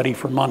anybody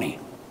for money.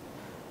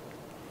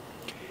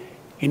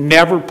 He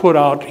never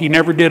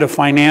did a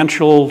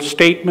financial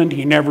statement.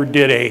 He never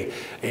did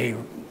a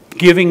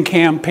giving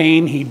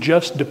campaign. He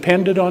just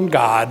depended on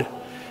God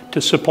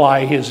to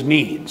supply his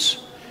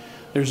needs.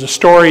 There's a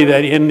story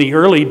that in the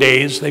early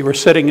days, they were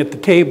sitting at the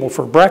table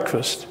for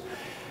breakfast,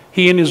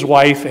 he and his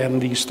wife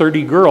and these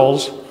 30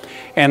 girls,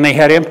 and they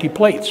had empty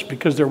plates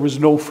because there was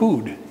no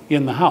food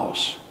in the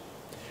house.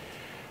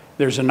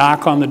 There's a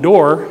knock on the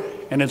door,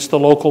 and it's the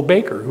local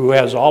baker who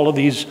has all of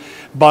these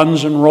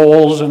buns and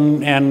rolls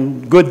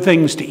and good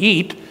things to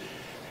eat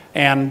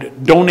and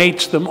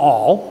donates them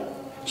all.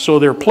 So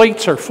their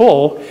plates are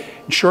full.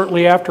 And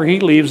shortly after he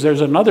leaves,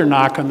 there's another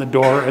knock on the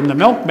door, and the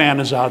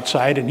milkman is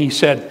outside, and he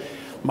said,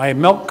 my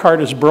milk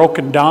cart is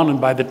broken down, and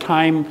by the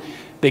time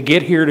they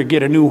get here to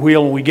get a new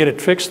wheel and we get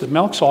it fixed, the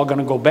milk's all going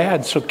to go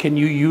bad. So can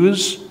you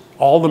use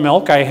all the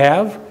milk I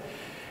have?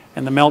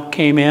 And the milk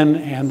came in,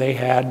 and they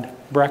had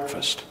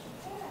breakfast.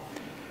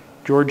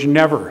 George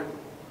never,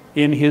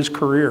 in his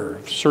career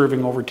of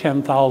serving over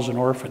 10,000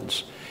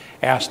 orphans,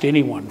 asked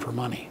anyone for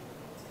money.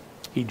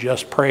 He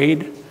just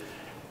prayed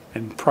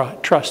and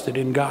trusted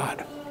in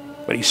God.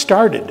 But he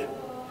started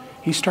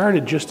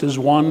just as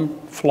one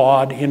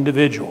flawed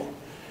individual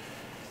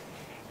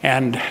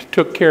and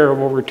took care of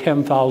over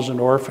 10,000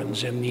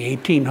 orphans in the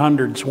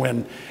 1800s,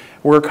 when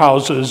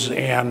workhouses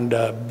and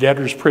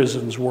debtors'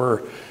 prisons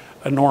were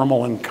a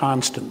normal and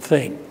constant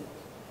thing.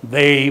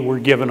 They were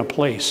given a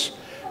place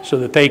so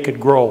that they could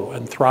grow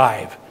and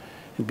thrive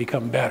and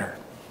become better.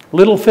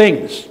 Little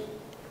things.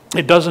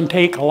 It doesn't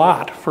take a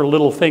lot for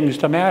little things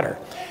to matter.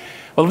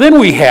 Well, then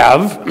we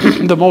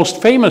have the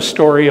most famous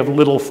story of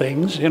little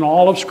things in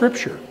all of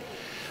Scripture.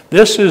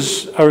 This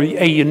is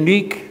a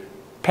unique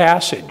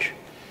passage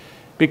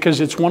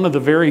because it's one of the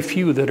very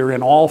few that are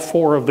in all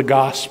four of the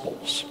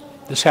Gospels.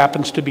 This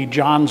happens to be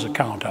John's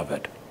account of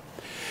it.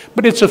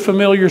 But it's a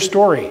familiar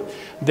story.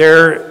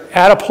 They're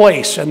at a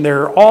place, and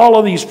there are all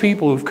of these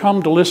people who've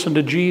come to listen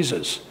to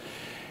Jesus.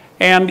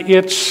 And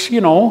it's,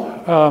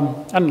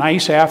 a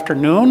nice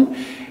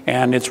afternoon,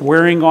 and it's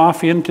wearing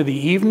off into the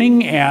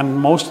evening, and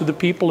most of the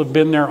people have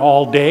been there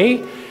all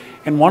day.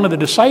 And one of the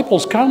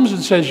disciples comes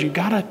and says, you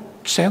got to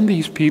send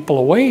these people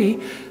away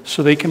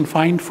so they can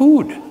find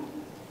food.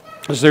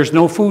 Because there's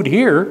no food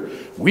here.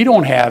 We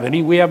don't have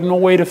any. We have no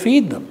way to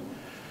feed them.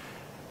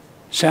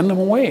 Send them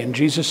away. And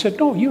Jesus said,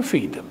 no, you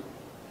feed them.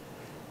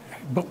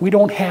 But we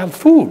don't have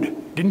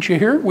food. Didn't you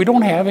hear? We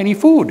don't have any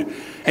food.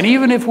 And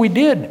even if we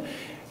did,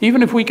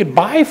 even if we could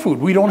buy food,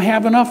 we don't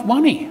have enough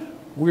money.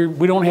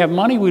 We don't have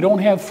money, we don't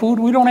have food,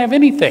 we don't have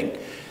anything.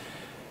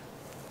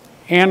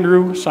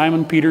 Andrew,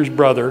 Simon Peter's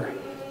brother,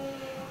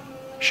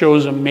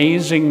 shows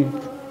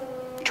amazing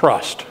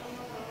trust.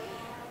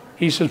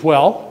 He says,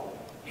 well,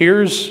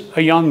 here's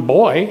a young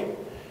boy,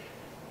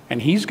 and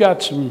he's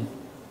got some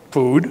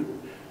food,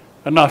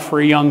 enough for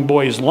a young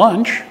boy's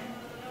lunch.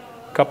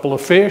 A couple of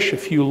fish, a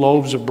few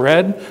loaves of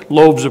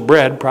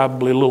bread,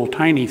 probably little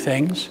tiny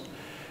things.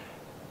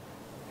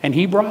 And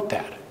he brought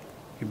that.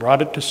 He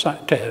brought it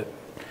to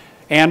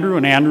Andrew,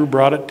 and Andrew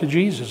brought it to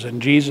Jesus.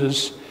 And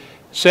Jesus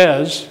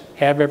says,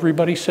 have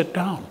everybody sit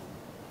down.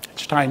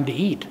 It's time to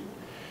eat.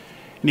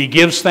 And he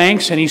gives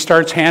thanks, and he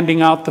starts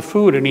handing out the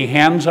food, and he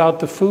hands out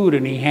the food,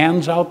 and he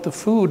hands out the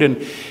food, and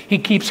he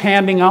keeps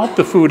handing out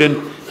the food.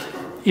 And,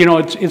 you know,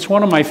 it's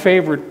one of my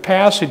favorite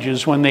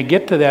passages when they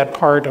get to that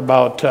part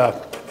about,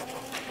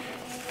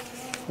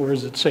 where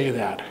does it say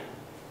that?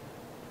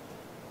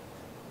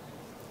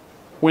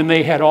 When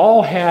they had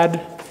all had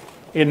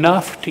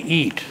enough to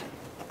eat.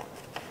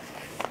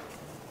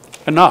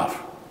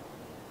 Enough.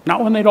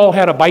 Not when they'd all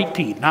had a bite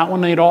to eat, not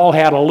when they'd all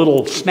had a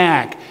little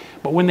snack,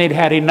 but when they'd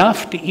had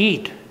enough to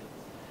eat.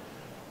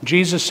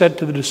 Jesus said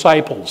to the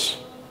disciples,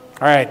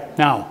 all right,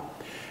 now,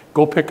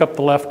 go pick up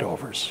the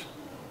leftovers.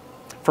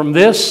 From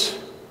this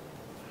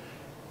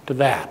to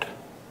that.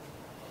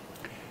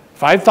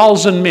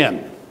 5,000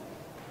 men.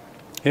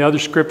 The other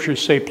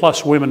scriptures say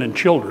plus women and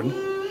children.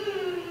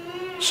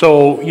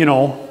 So, you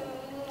know,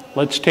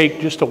 let's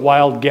take just a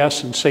wild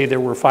guess and say there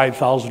were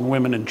 5,000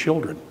 women and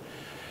children.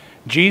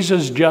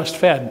 Jesus just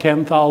fed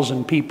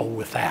 10,000 people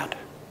with that.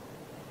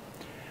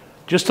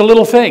 Just a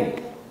little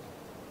thing.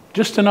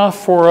 Just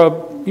enough for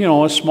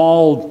a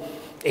small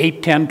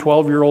 8, 10,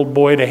 12-year-old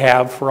boy to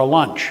have for a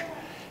lunch.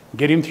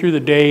 Get him through the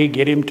day,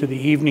 get him to the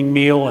evening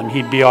meal, and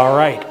he'd be all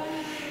right.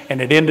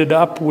 And it ended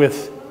up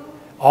with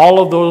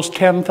all of those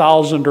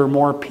 10,000 or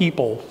more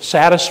people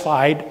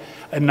satisfied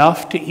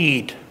enough to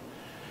eat,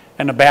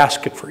 and a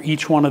basket for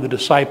each one of the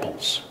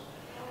disciples.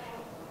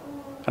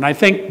 And I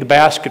think the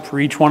basket for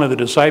each one of the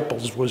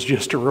disciples was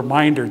just a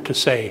reminder to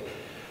say,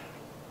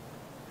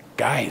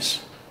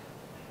 guys,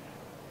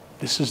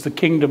 this is the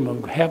kingdom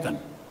of heaven.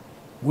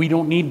 We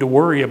don't need to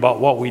worry about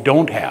what we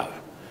don't have.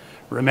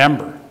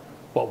 Remember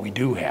what we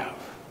do have.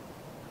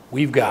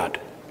 We've got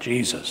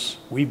Jesus.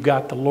 We've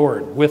got the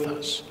Lord with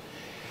us.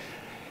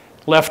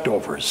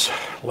 Leftovers,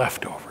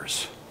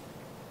 leftovers.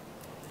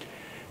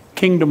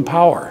 Kingdom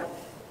power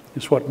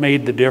is what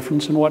made the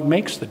difference and what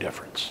makes the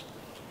difference.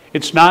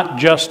 It's not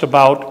just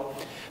about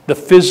the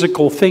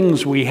physical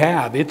things we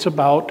have. It's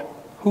about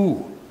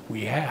who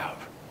we have.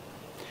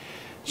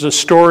 There's a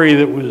story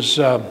that was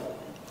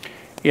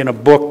in a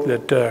book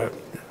that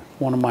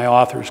one of my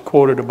authors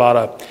quoted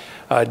about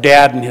a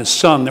dad and his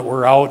son that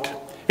were out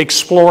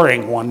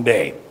exploring one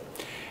day.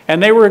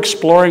 And they were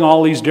exploring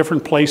all these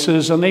different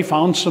places, and they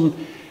found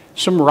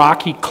some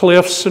rocky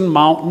cliffs and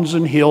mountains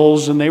and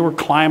hills, and they were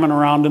climbing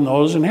around in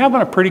those and having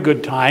a pretty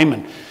good time.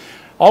 And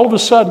all of a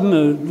sudden,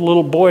 the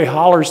little boy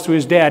hollers to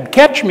his dad,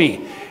 "Catch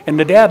me!" And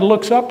the dad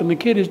looks up, and the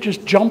kid has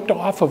just jumped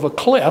off of a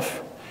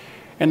cliff.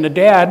 And the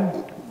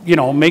dad, you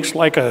know, makes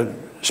like a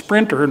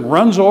sprinter and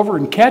runs over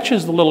and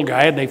catches the little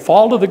guy, and they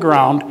fall to the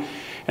ground.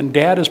 And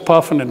dad is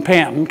puffing and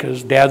panting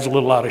because dad's a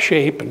little out of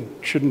shape and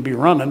shouldn't be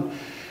running.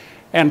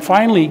 And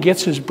finally, he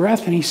gets his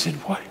breath, and he said,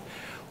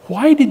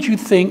 why did you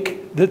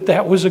think that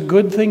that was a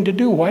good thing to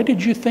do? Why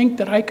did you think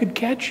that I could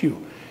catch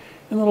you?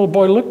 And the little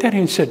boy looked at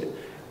him and said,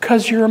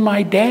 "'Cause you're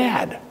my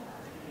dad."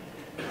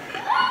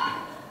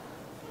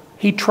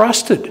 He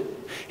trusted.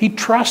 He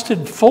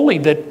trusted fully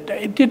that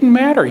it didn't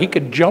matter. He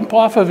could jump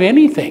off of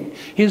anything.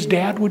 His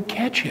dad would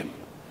catch him.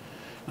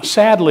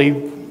 Sadly,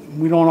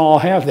 we don't all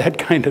have that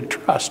kind of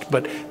trust,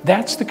 but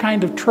that's the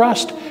kind of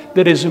trust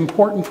that is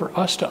important for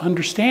us to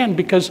understand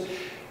because,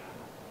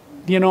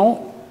 you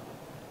know,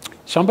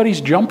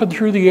 somebody's jumping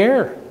through the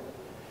air.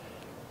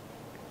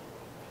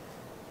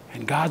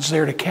 And God's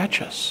there to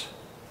catch us.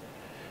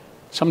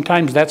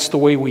 Sometimes that's the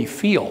way we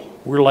feel.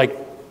 We're like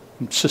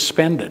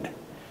suspended.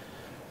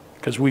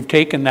 Because we've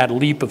taken that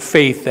leap of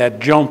faith, that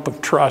jump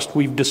of trust.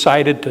 We've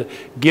decided to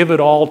give it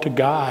all to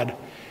God.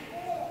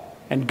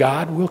 And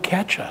God will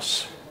catch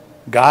us.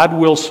 God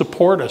will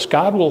support us.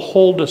 God will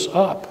hold us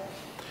up.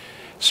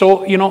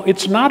 So, you know,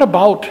 it's not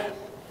about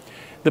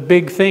the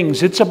big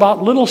things. It's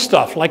about little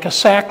stuff like a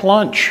sack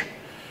lunch.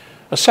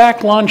 A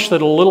sack lunch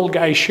that a little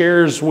guy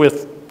shares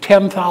with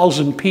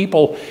 10,000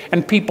 people,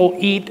 and people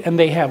eat and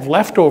they have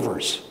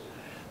leftovers.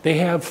 They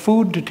have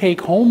food to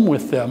take home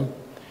with them,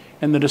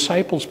 and the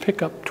disciples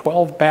pick up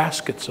 12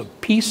 baskets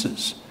of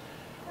pieces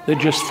that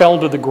just fell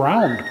to the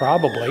ground,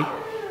 probably.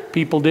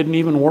 People didn't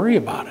even worry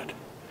about it.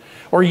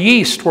 Or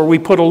yeast, where we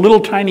put a little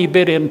tiny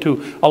bit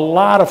into a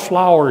lot of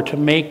flour to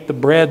make the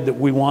bread that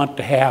we want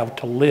to have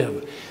to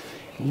live.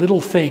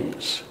 Little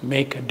things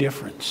make a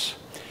difference.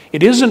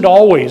 It isn't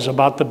always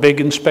about the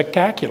big and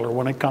spectacular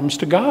when it comes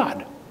to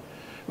God.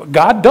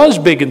 God does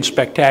big and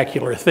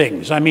spectacular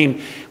things. I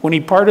mean, when he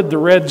parted the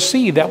Red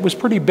Sea, that was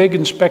pretty big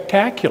and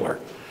spectacular.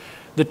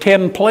 The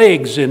 10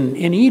 plagues in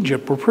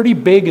Egypt were pretty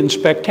big and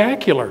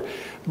spectacular.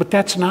 But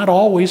that's not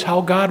always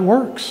how God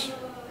works.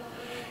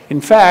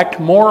 In fact,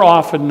 more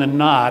often than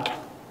not,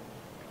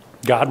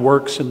 God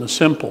works in the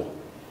simple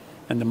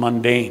and the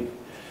mundane.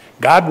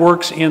 God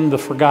works in the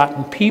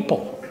forgotten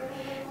people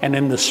and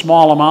in the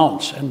small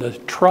amounts and the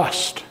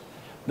trust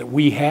that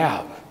we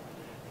have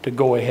to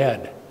go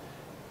ahead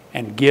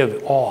and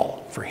give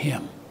all for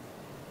him.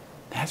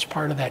 That's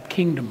part of that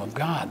kingdom of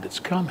God that's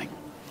coming.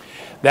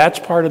 That's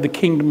part of the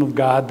kingdom of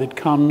God that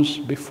comes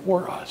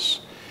before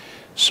us.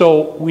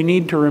 So we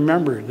need to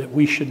remember that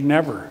we should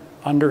never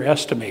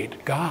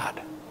underestimate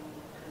God.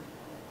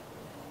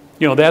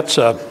 You know, that's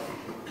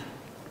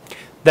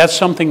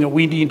something that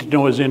we need to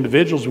know as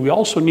individuals. We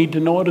also need to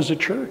know it as a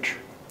church.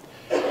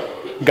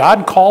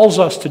 God calls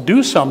us to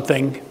do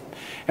something,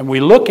 and we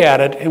look at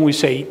it and we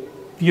say,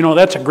 you know,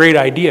 that's a great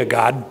idea,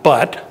 God,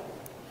 but...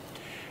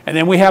 And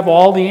then we have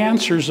all the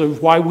answers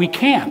of why we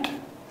can't.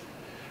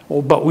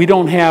 Well, but we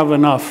don't have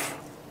enough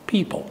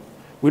people.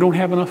 We don't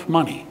have enough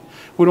money.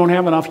 We don't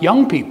have enough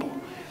young people.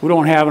 We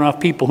don't have enough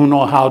people who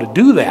know how to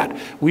do that.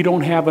 We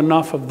don't have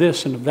enough of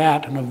this and of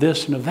that and of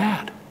this and of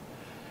that.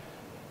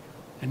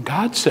 And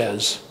God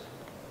says,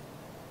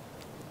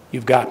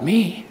 you've got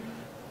me.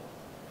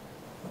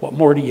 What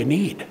more do you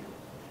need?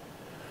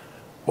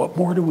 What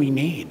more do we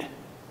need?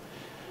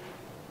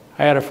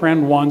 I had a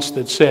friend once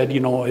that said,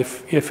 you know,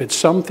 if it's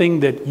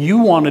something that you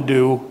want to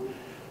do,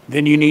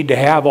 then you need to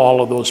have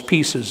all of those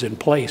pieces in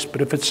place.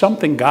 But if it's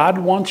something God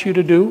wants you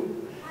to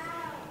do,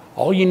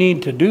 all you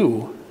need to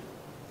do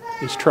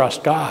is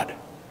trust God.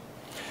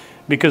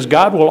 Because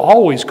God will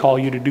always call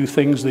you to do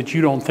things that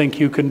you don't think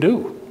you can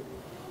do.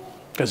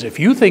 Because if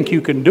you think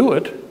you can do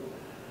it,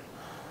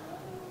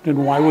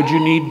 then why would you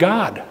need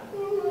God?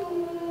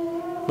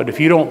 But if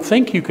you don't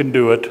think you can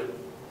do it,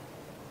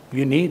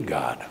 you need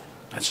God.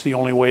 That's the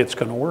only way it's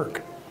going to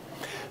work.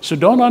 So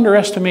don't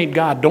underestimate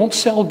God. Don't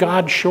sell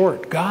God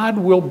short. God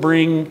will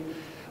bring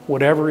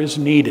whatever is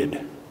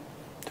needed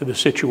to the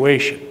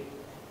situation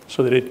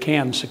so that it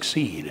can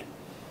succeed.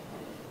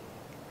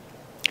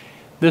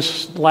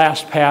 This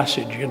last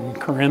passage in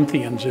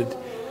Corinthians,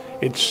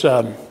 it's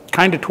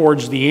kind of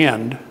towards the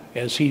end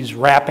as he's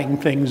wrapping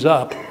things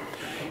up.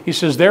 He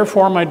says,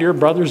 therefore, my dear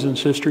brothers and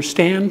sisters,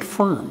 stand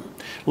firm.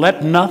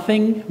 Let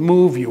nothing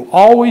move you.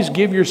 Always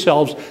give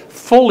yourselves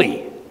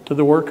fully to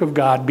the work of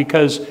God,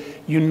 because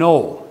you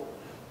know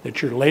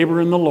that your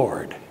labor in the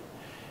Lord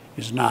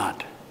is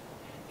not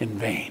in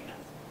vain.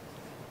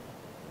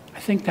 I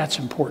think that's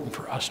important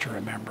for us to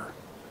remember.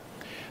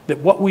 That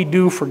what we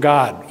do for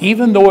God,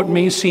 even though it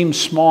may seem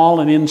small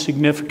and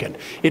insignificant,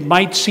 it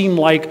might seem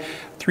like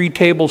 3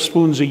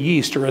 tablespoons of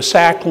yeast or a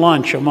sack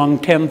lunch among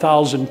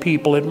 10,000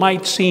 people. It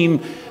might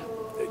seem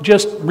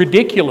just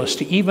ridiculous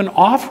to even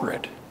offer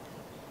it.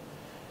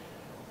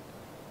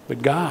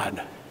 But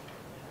God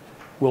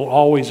will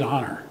always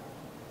honor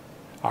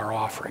our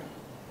offering.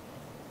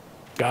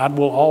 God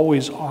will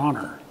always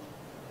honor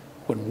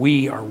when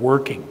we are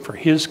working for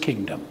his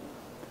kingdom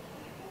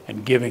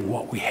and giving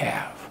what we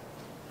have.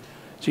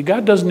 See,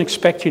 God doesn't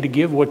expect you to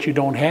give what you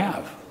don't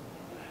have.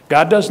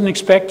 God doesn't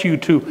expect you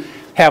to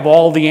have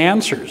all the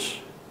answers.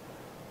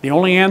 The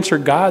only answer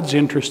God's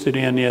interested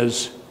in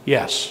is,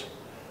 yes,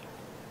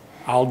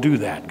 I'll do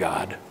that,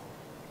 God.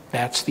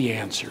 That's the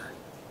answer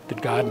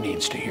that God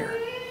needs to hear.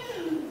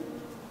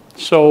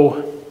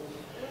 So,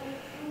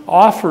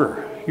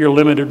 offer your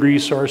limited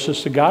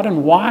resources to God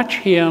and watch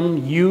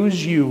him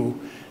use you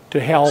to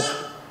help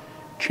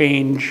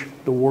change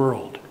the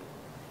world.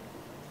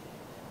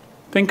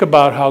 Think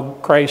about how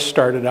Christ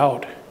started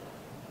out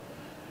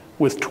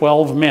with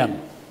 12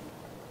 men.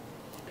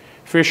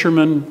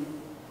 Fishermen,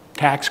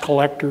 tax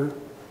collector,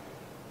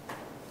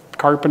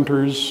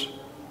 carpenters,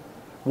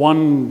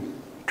 1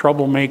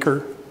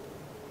 troublemaker,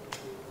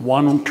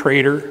 1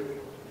 traitor.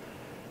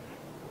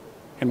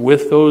 And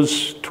with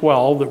those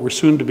 12 that were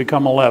soon to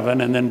become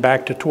 11 and then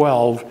back to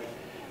 12,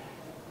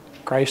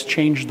 Christ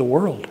changed the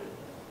world.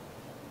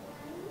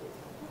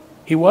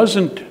 He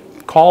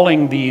wasn't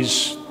calling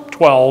these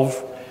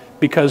 12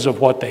 because of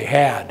what they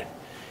had.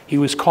 He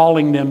was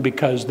calling them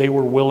because they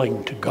were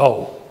willing to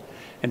go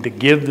and to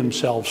give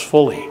themselves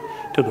fully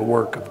to the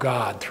work of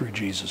God through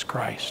Jesus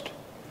Christ.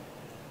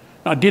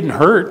 Now, it didn't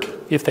hurt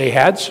if they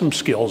had some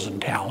skills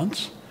and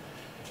talents,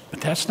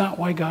 but that's not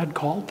why God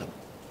called them.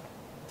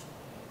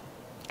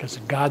 Because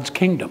in God's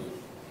kingdom,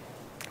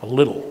 a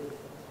little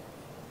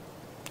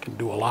can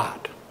do a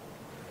lot.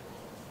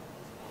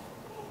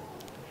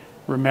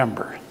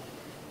 Remember,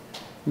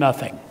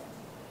 nothing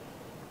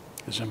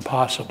is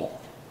impossible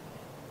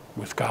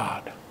with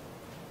God.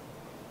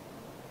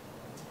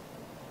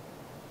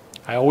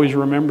 I always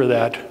remember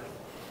that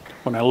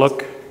when I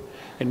look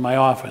in my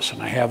office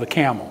and I have a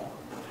camel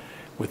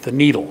with the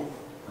needle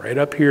right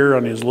up here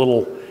on his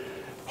little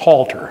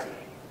halter.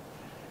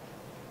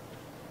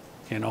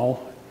 You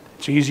know,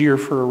 It's easier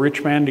for a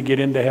rich man to get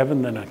into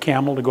heaven than a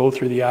camel to go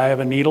through the eye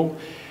of a needle.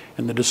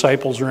 And the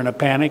disciples are in a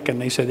panic,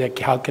 and they said,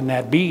 how can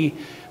that be?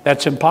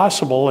 That's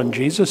impossible. And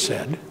Jesus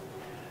said,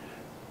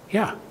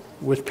 yeah,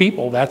 with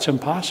people, that's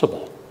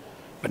impossible.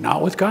 But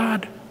not with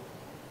God.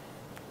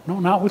 No,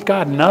 not with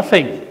God.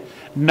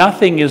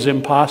 Nothing is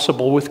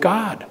impossible with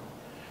God.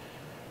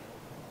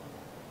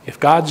 If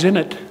God's in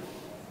it,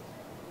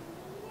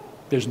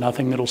 there's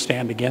nothing that'll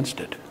stand against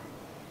it.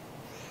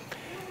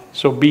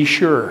 So be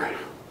sure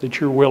that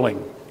you're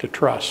willing to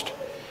trust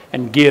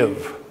and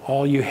give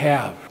all you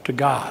have to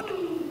God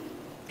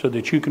so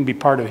that you can be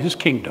part of His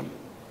kingdom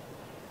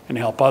and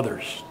help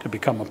others to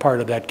become a part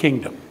of that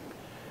kingdom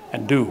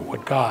and do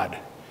what God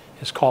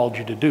has called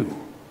you to do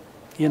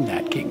in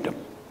that kingdom.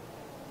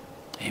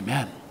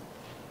 Amen.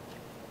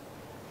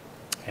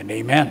 And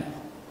amen.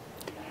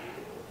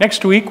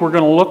 Next week, we're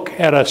going to look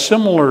at a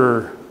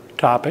similar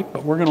topic,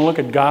 but we're going to look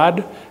at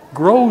God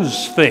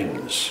grows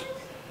things,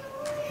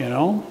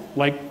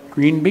 like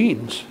green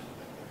beans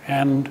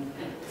and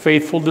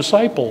faithful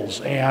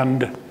disciples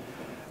and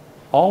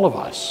all of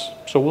us.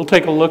 So we'll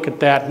take a look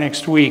at that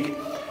next week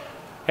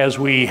as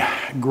we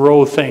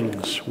grow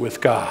things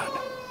with God.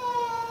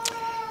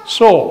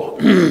 So,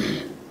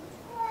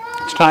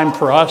 it's time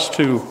for us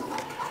to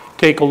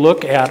take a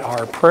look at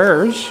our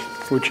prayers,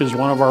 which is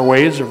one of our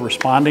ways of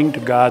responding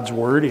to God's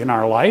Word in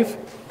our life.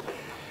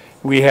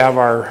 We have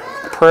our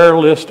prayer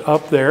list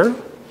up there.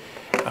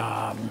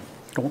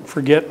 Don't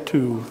forget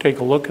to take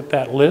a look at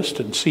that list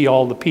and see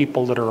all the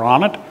people that are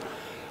on it.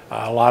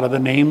 A lot of the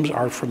names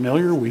are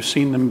familiar. We've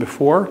seen them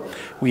before.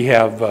 We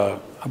have a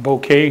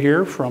bouquet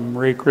here from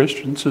Ray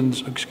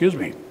Christensen's,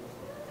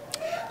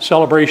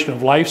 Celebration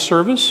of Life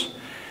service.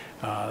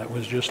 That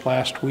was just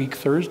last week,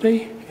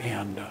 Thursday.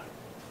 And,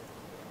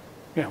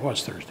 it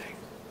was Thursday.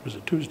 Was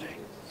it Tuesday?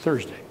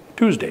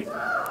 Tuesday.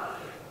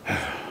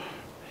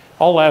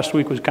 All last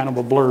week was kind of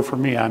a blur for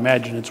me. I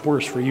imagine it's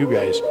worse for you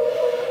guys.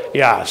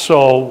 Yeah,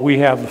 so we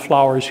have the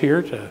flowers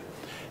here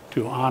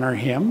to honor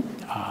him.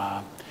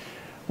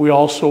 We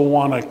also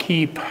want to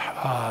keep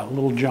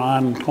little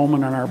John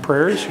Toman in our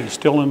prayers. He's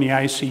still in the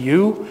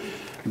ICU.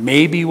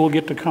 Maybe we'll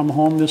get to come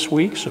home this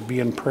week, so be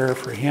in prayer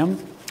for him.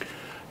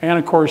 And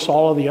of course,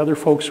 all of the other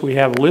folks we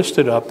have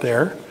listed up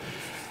there.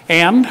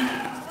 And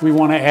we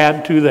want to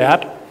add to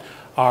that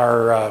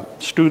our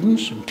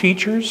students and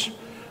teachers,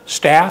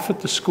 staff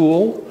at the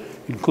school,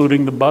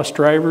 including the bus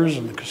drivers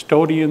and the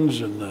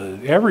custodians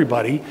and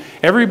everybody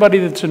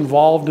that's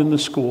involved in the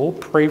school.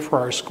 Pray for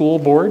our school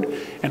board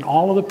and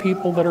all of the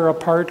people that are a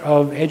part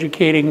of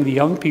educating the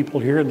young people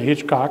here in the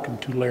Hitchcock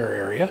and Tulare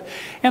area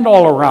and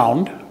all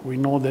around. We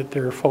know that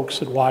there are folks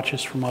that watch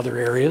us from other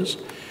areas.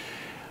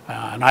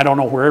 And I don't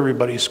know where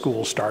everybody's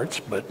school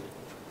starts, but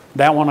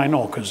that one I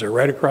know because they're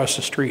right across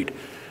the street.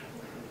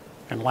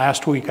 And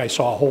last week I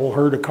saw a whole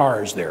herd of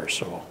cars there,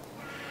 so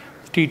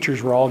the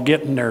teachers were all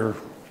getting their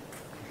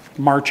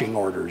marching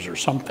orders or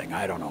something,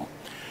 I don't know.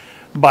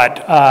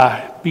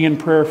 But be in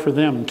prayer for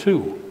them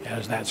too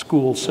as that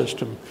school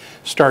system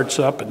starts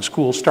up, and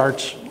school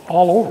starts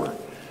all over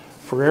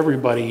for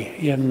everybody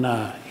in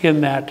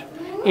that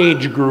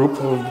age group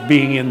of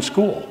being in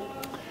school.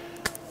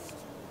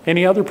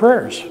 Any other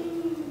prayers?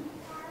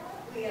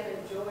 We had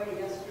a joy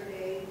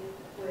yesterday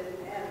with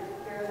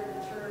here in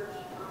the church,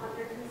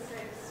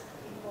 106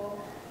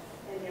 people,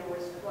 and there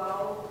was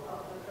 12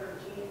 of the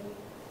 13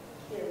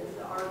 kids,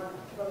 our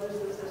brothers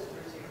and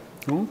sisters here.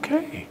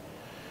 Okay.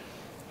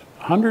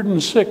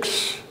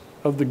 106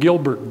 of the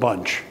Gilbert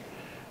bunch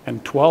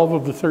and 12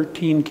 of the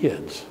 13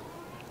 kids.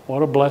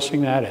 What a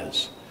blessing that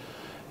is.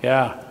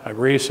 Yeah,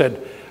 Ray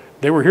said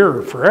they were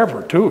here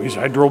forever too. He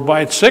said, I drove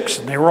by at 6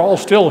 and they were all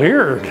still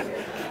here.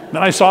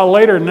 Then I saw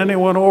later, and then they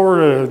went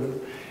over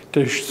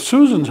to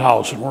Susan's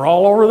house and we're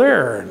all over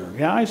there. And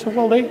yeah, I said,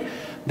 well,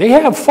 they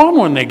have fun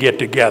when they get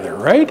together,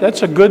 right?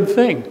 That's a good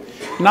thing.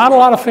 Not a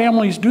lot of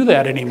families do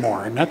that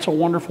anymore, and that's a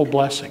wonderful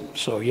blessing.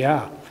 So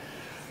yeah,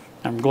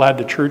 I'm glad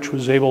the church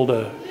was able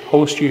to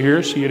host you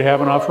here so you'd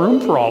have enough room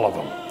for all of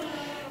them.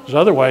 Because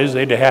otherwise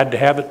they'd have had to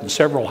have it in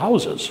several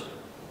houses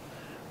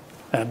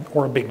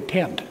or a big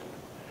tent.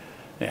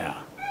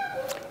 Yeah.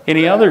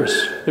 Any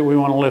others that we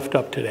want to lift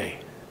up today?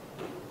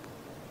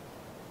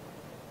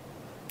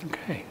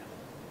 Okay.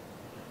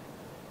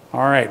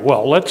 All right.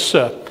 Well, let's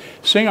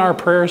sing our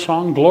prayer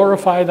song,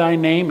 Glorify Thy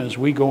Name, as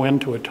we go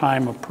into a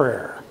time of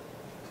prayer.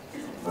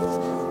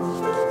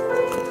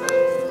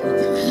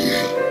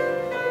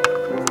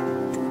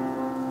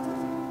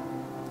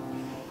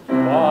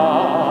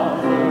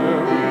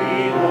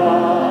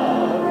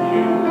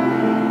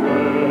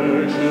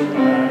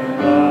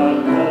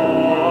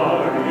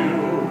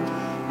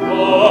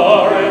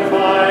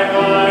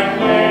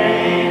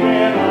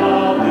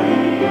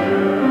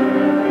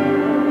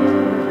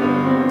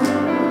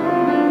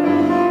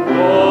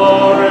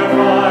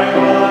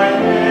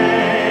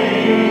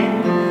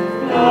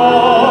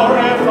 Oh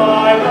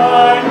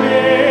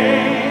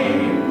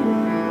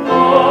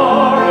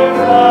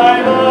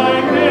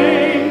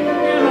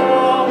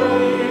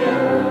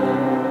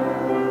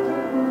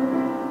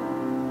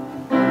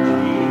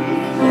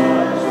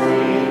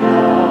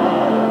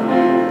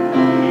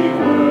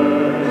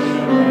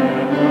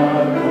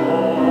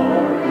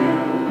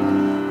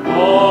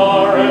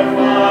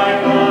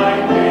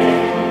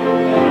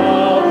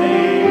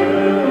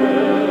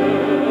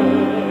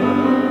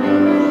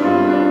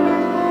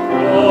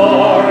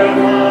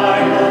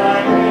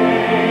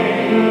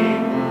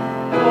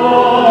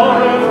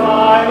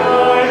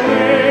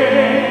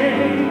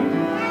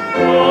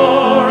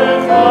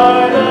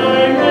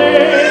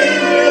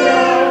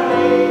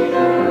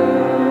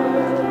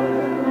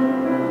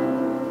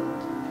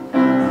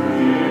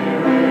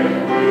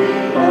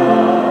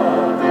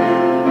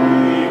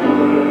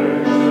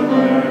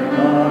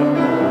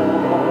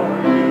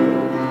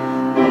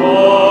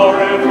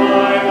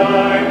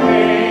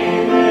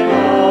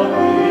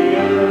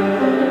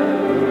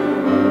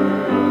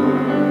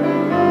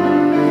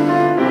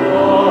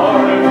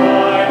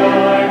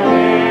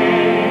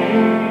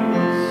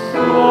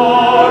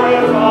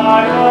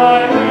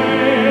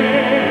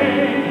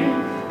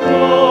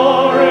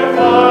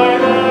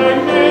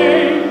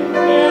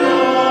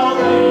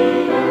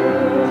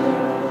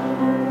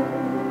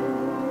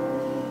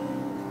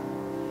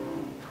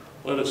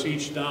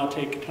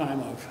take a time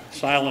of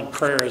silent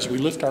prayer as we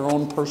lift our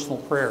own personal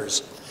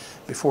prayers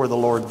before the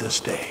Lord this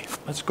day.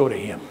 Let's go to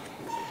Him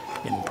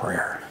in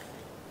prayer.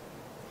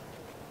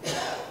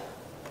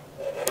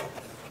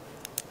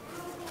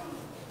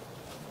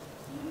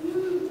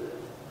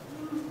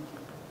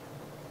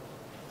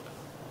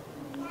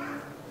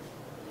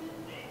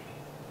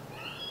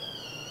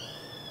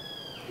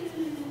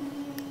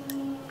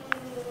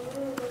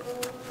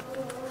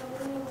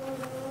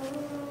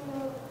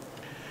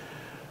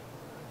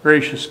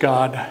 Gracious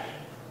God,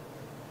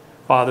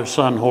 Father,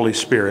 Son, Holy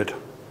Spirit,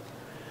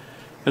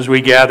 as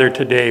we gather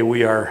today,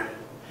 we are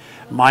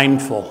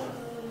mindful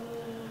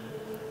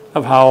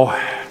of how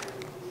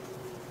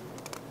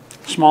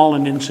small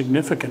and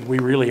insignificant we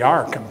really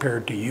are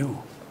compared to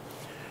you.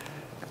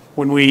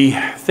 When we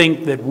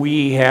think that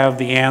we have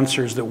the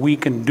answers, that we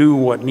can do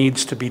what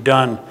needs to be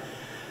done,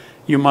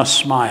 you must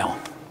smile.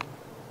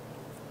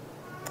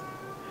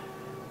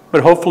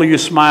 But hopefully you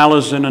smile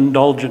as an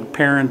indulgent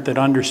parent that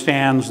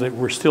understands that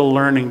we're still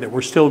learning, that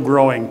we're still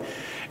growing,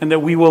 and that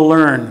we will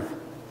learn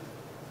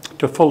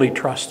to fully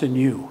trust in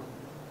you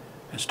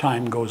as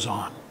time goes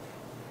on.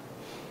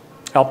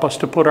 Help us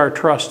to put our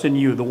trust in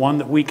you, the one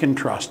that we can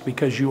trust,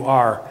 because you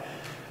are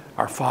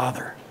our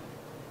Father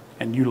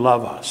and you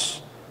love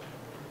us.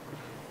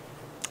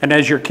 And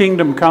as your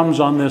kingdom comes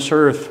on this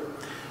earth,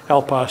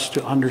 help us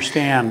to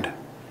understand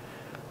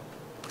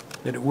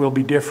that it will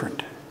be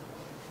different.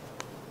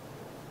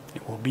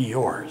 It will be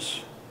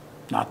yours,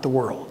 not the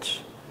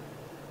world's.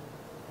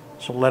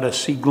 So let us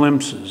see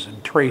glimpses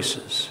and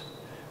traces.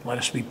 Let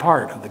us be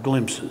part of the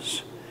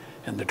glimpses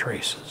and the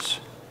traces.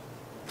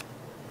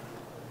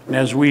 And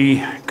as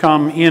we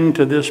come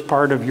into this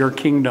part of your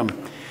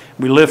kingdom,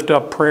 we lift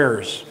up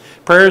prayers.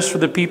 Prayers for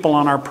the people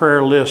on our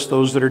prayer list,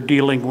 those that are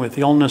dealing with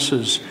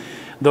illnesses,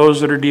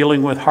 those that are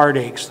dealing with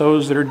heartaches,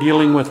 those that are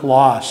dealing with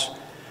loss,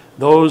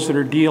 those that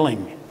are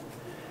dealing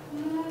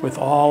with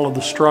all of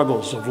the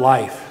struggles of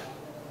life.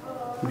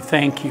 We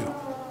thank you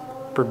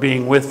for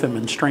being with them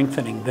and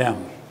strengthening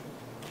them.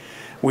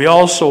 We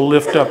also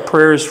lift up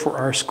prayers for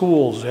our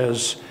schools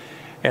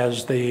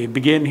as they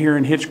begin here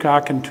in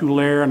Hitchcock and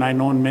Tulare, and I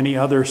know in many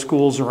other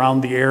schools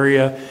around the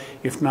area.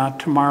 If not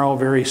tomorrow,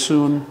 very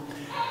soon.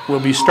 We'll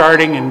be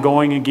starting and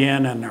going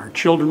again, and our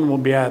children will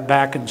be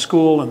back in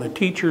school, and the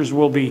teachers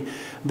will be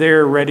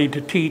there ready to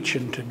teach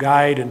and to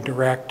guide and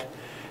direct.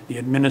 The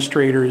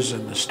administrators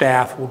and the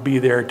staff will be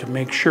there to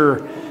make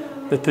sure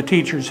that the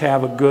teachers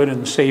have a good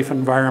and safe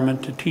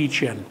environment to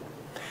teach in.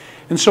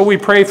 And so we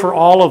pray for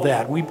all of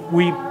that. We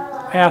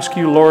ask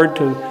you, Lord,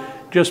 to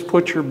just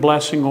put your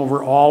blessing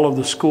over all of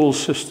the school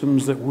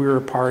systems that we're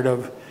a part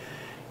of.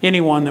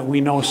 Anyone that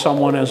we know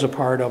someone as a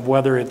part of,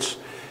 whether it's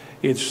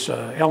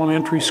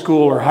elementary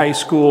school or high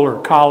school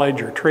or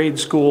college or trade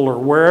school or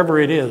wherever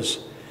it is.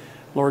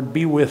 Lord,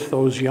 be with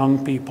those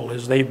young people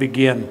as they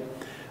begin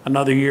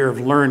another year of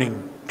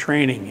learning,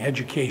 training,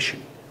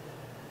 education.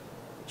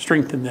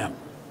 Strengthen them.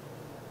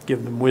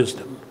 Give them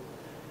wisdom.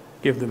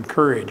 Give them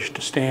courage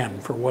to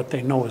stand for what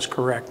they know is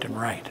correct and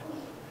right.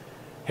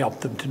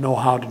 Help them to know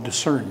how to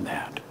discern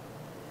that.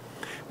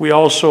 We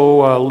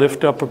also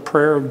lift up a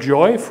prayer of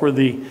joy for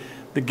the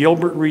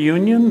Gilbert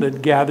reunion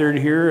that gathered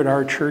here at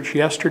our church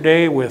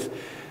yesterday with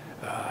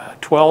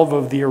 12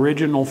 of the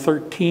original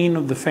 13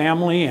 of the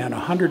family and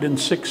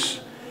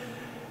 106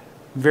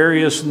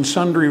 various and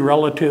sundry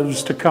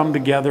relatives to come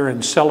together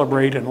and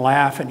celebrate and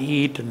laugh and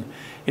eat and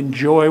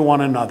enjoy one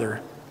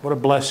another. What a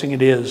blessing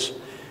it is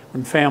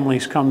when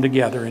families come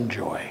together in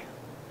joy.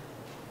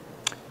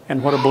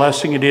 And what a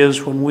blessing it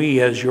is when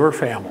we, as your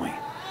family,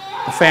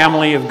 the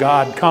family of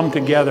God, come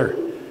together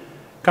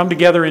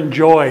in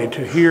joy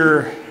to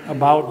hear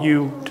about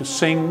you, to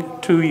sing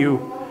to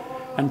you,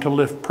 and to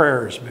lift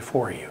prayers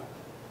before you.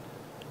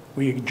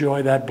 We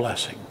enjoy that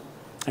blessing,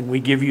 and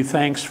we give you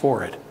thanks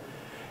for it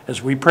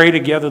as we pray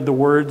together the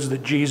words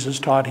that Jesus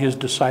taught his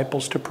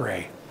disciples to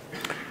pray.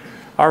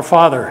 Our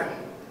Father,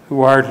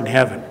 who art in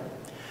heaven,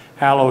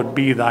 hallowed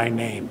be thy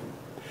name.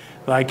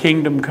 Thy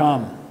kingdom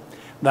come,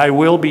 thy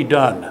will be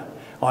done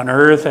on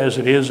earth as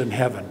it is in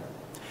heaven.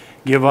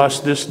 Give us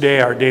this day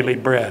our daily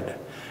bread,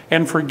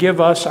 and forgive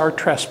us our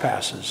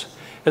trespasses,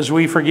 as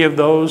we forgive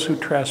those who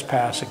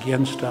trespass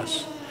against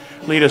us.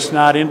 Lead us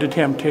not into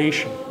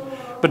temptation,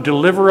 but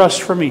deliver us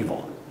from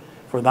evil.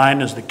 For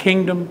thine is the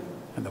kingdom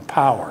and the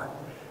power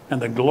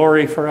and the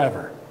glory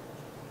forever.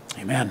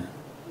 Amen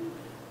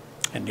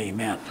and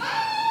amen.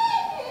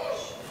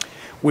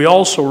 We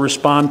also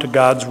respond to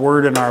God's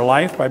word in our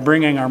life by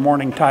bringing our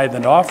morning tithe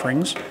and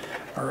offerings.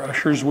 Our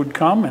ushers would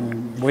come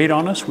and wait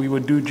on us. We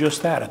would do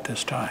just that at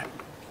this time.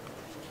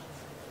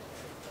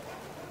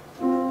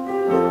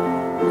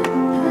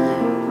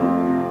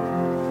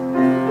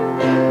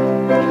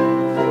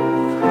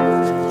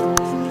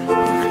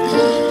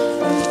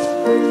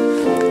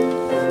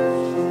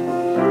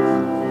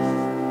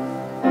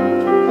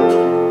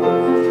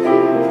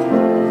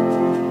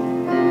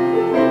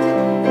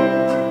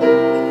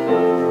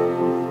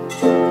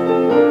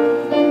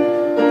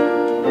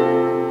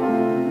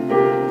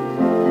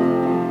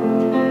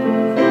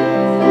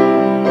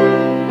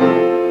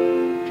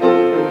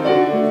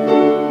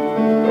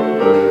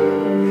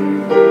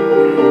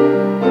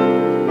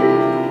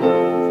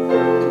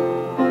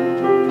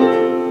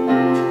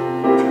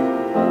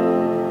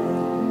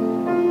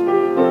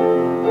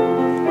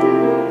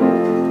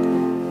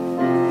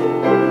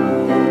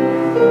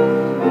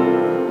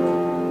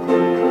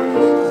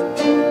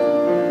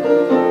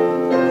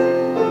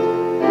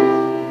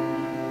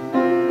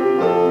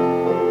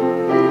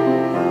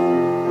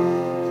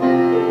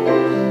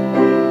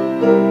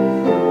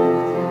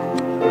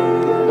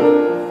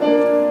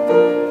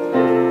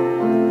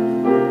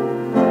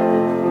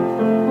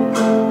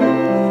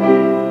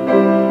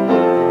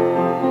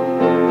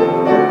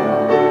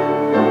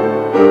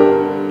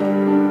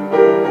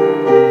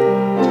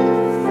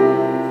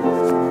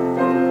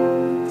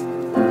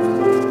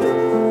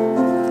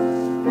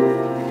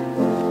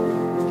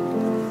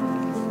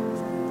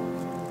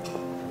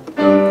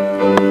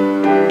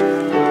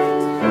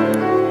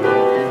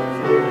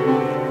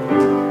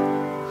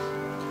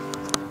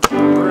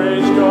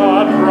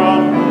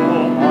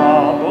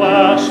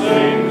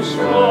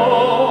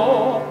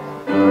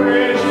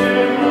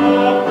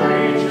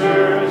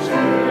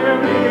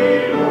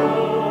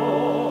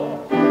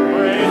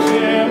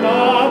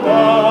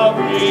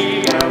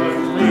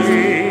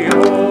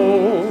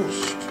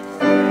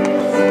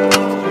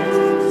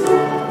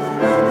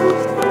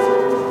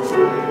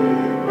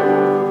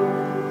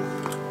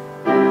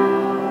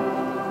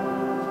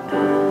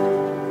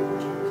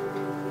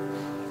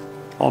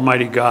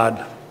 Almighty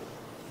God,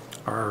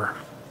 our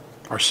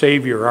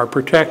Savior, our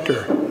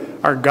protector,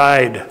 our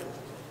guide,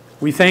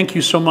 we thank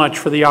you so much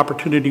for the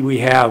opportunity we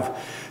have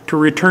to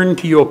return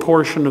to you a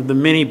portion of the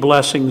many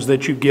blessings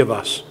that you give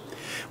us.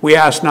 We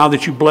ask now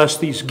that you bless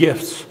these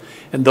gifts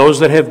and those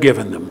that have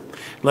given them.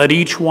 Let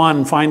each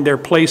one find their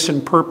place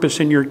and purpose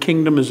in your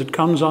kingdom as it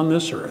comes on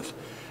this earth.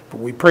 For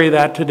we pray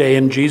that today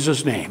in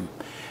Jesus' name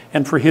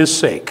and for his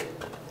sake.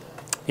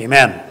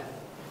 Amen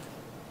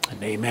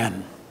and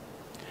amen.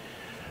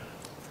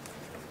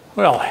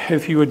 Well,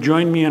 if you would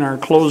join me in our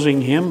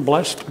closing hymn,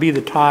 Blessed Be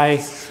the Tie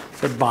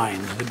That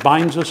Binds. It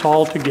binds us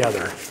all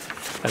together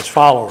as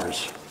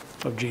followers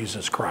of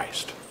Jesus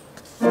Christ.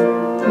 Blessed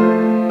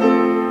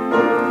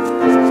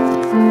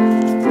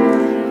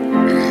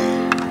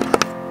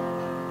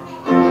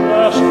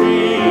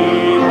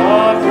be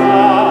the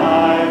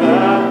tie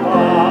that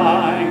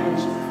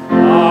binds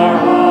our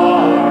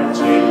hearts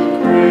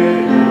in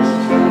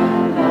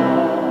Christian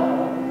love.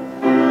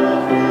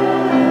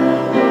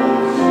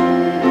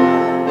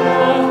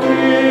 Of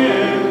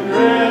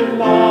kindred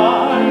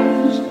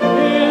minds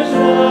is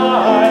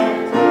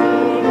like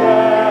to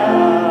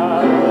that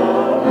of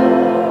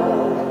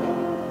old.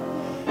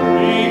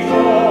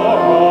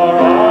 Before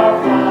our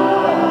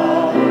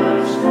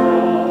Father's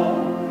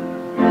throne,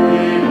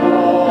 we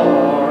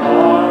pour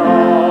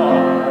our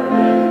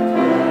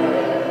ardent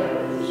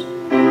prayers,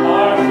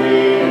 our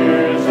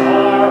fears,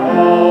 our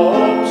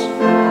hopes,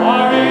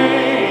 our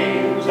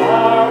aims,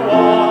 our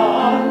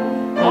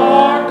one,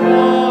 our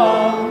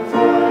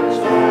comforts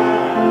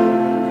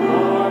and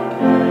our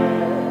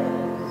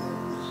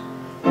cares.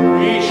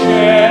 We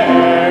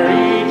share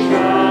each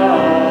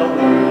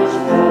other's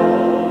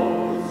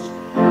woes,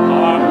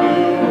 our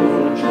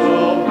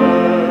mutual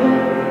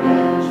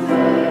burdens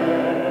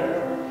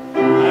bear,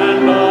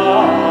 and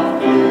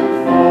often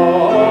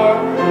for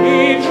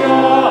each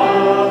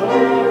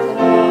other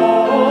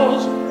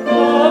flows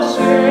the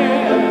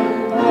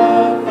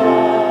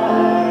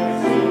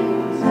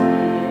sympathizing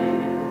tear.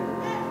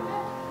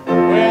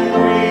 When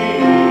we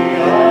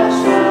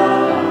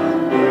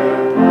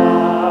asunder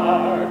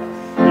part,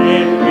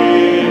 it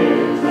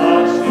gives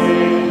us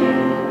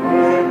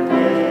inward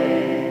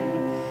pain,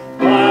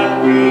 but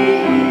we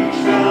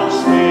shall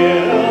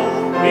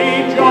still be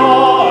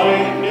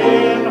joined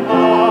in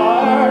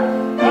heart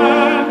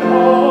and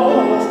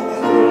hope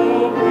to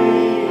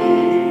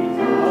meet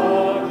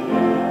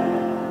again.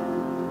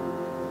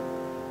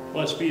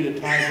 Blessed be the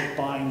tie that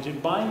binds.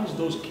 It binds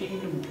those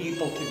kingdom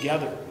people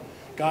together,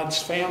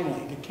 God's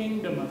family, the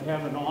kingdom of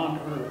heaven on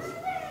earth,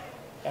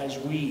 as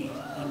we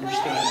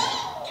understand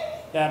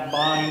it. That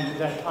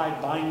tie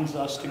binds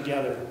us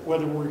together,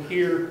 whether we're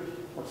here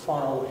or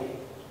far away.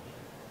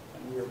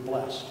 And we are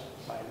blessed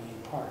by being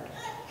part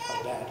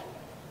of that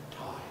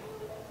tie.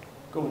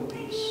 Go in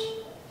peace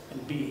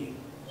and be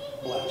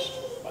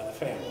blessed by the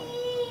family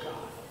of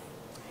God.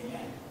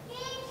 Amen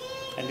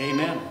and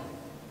amen.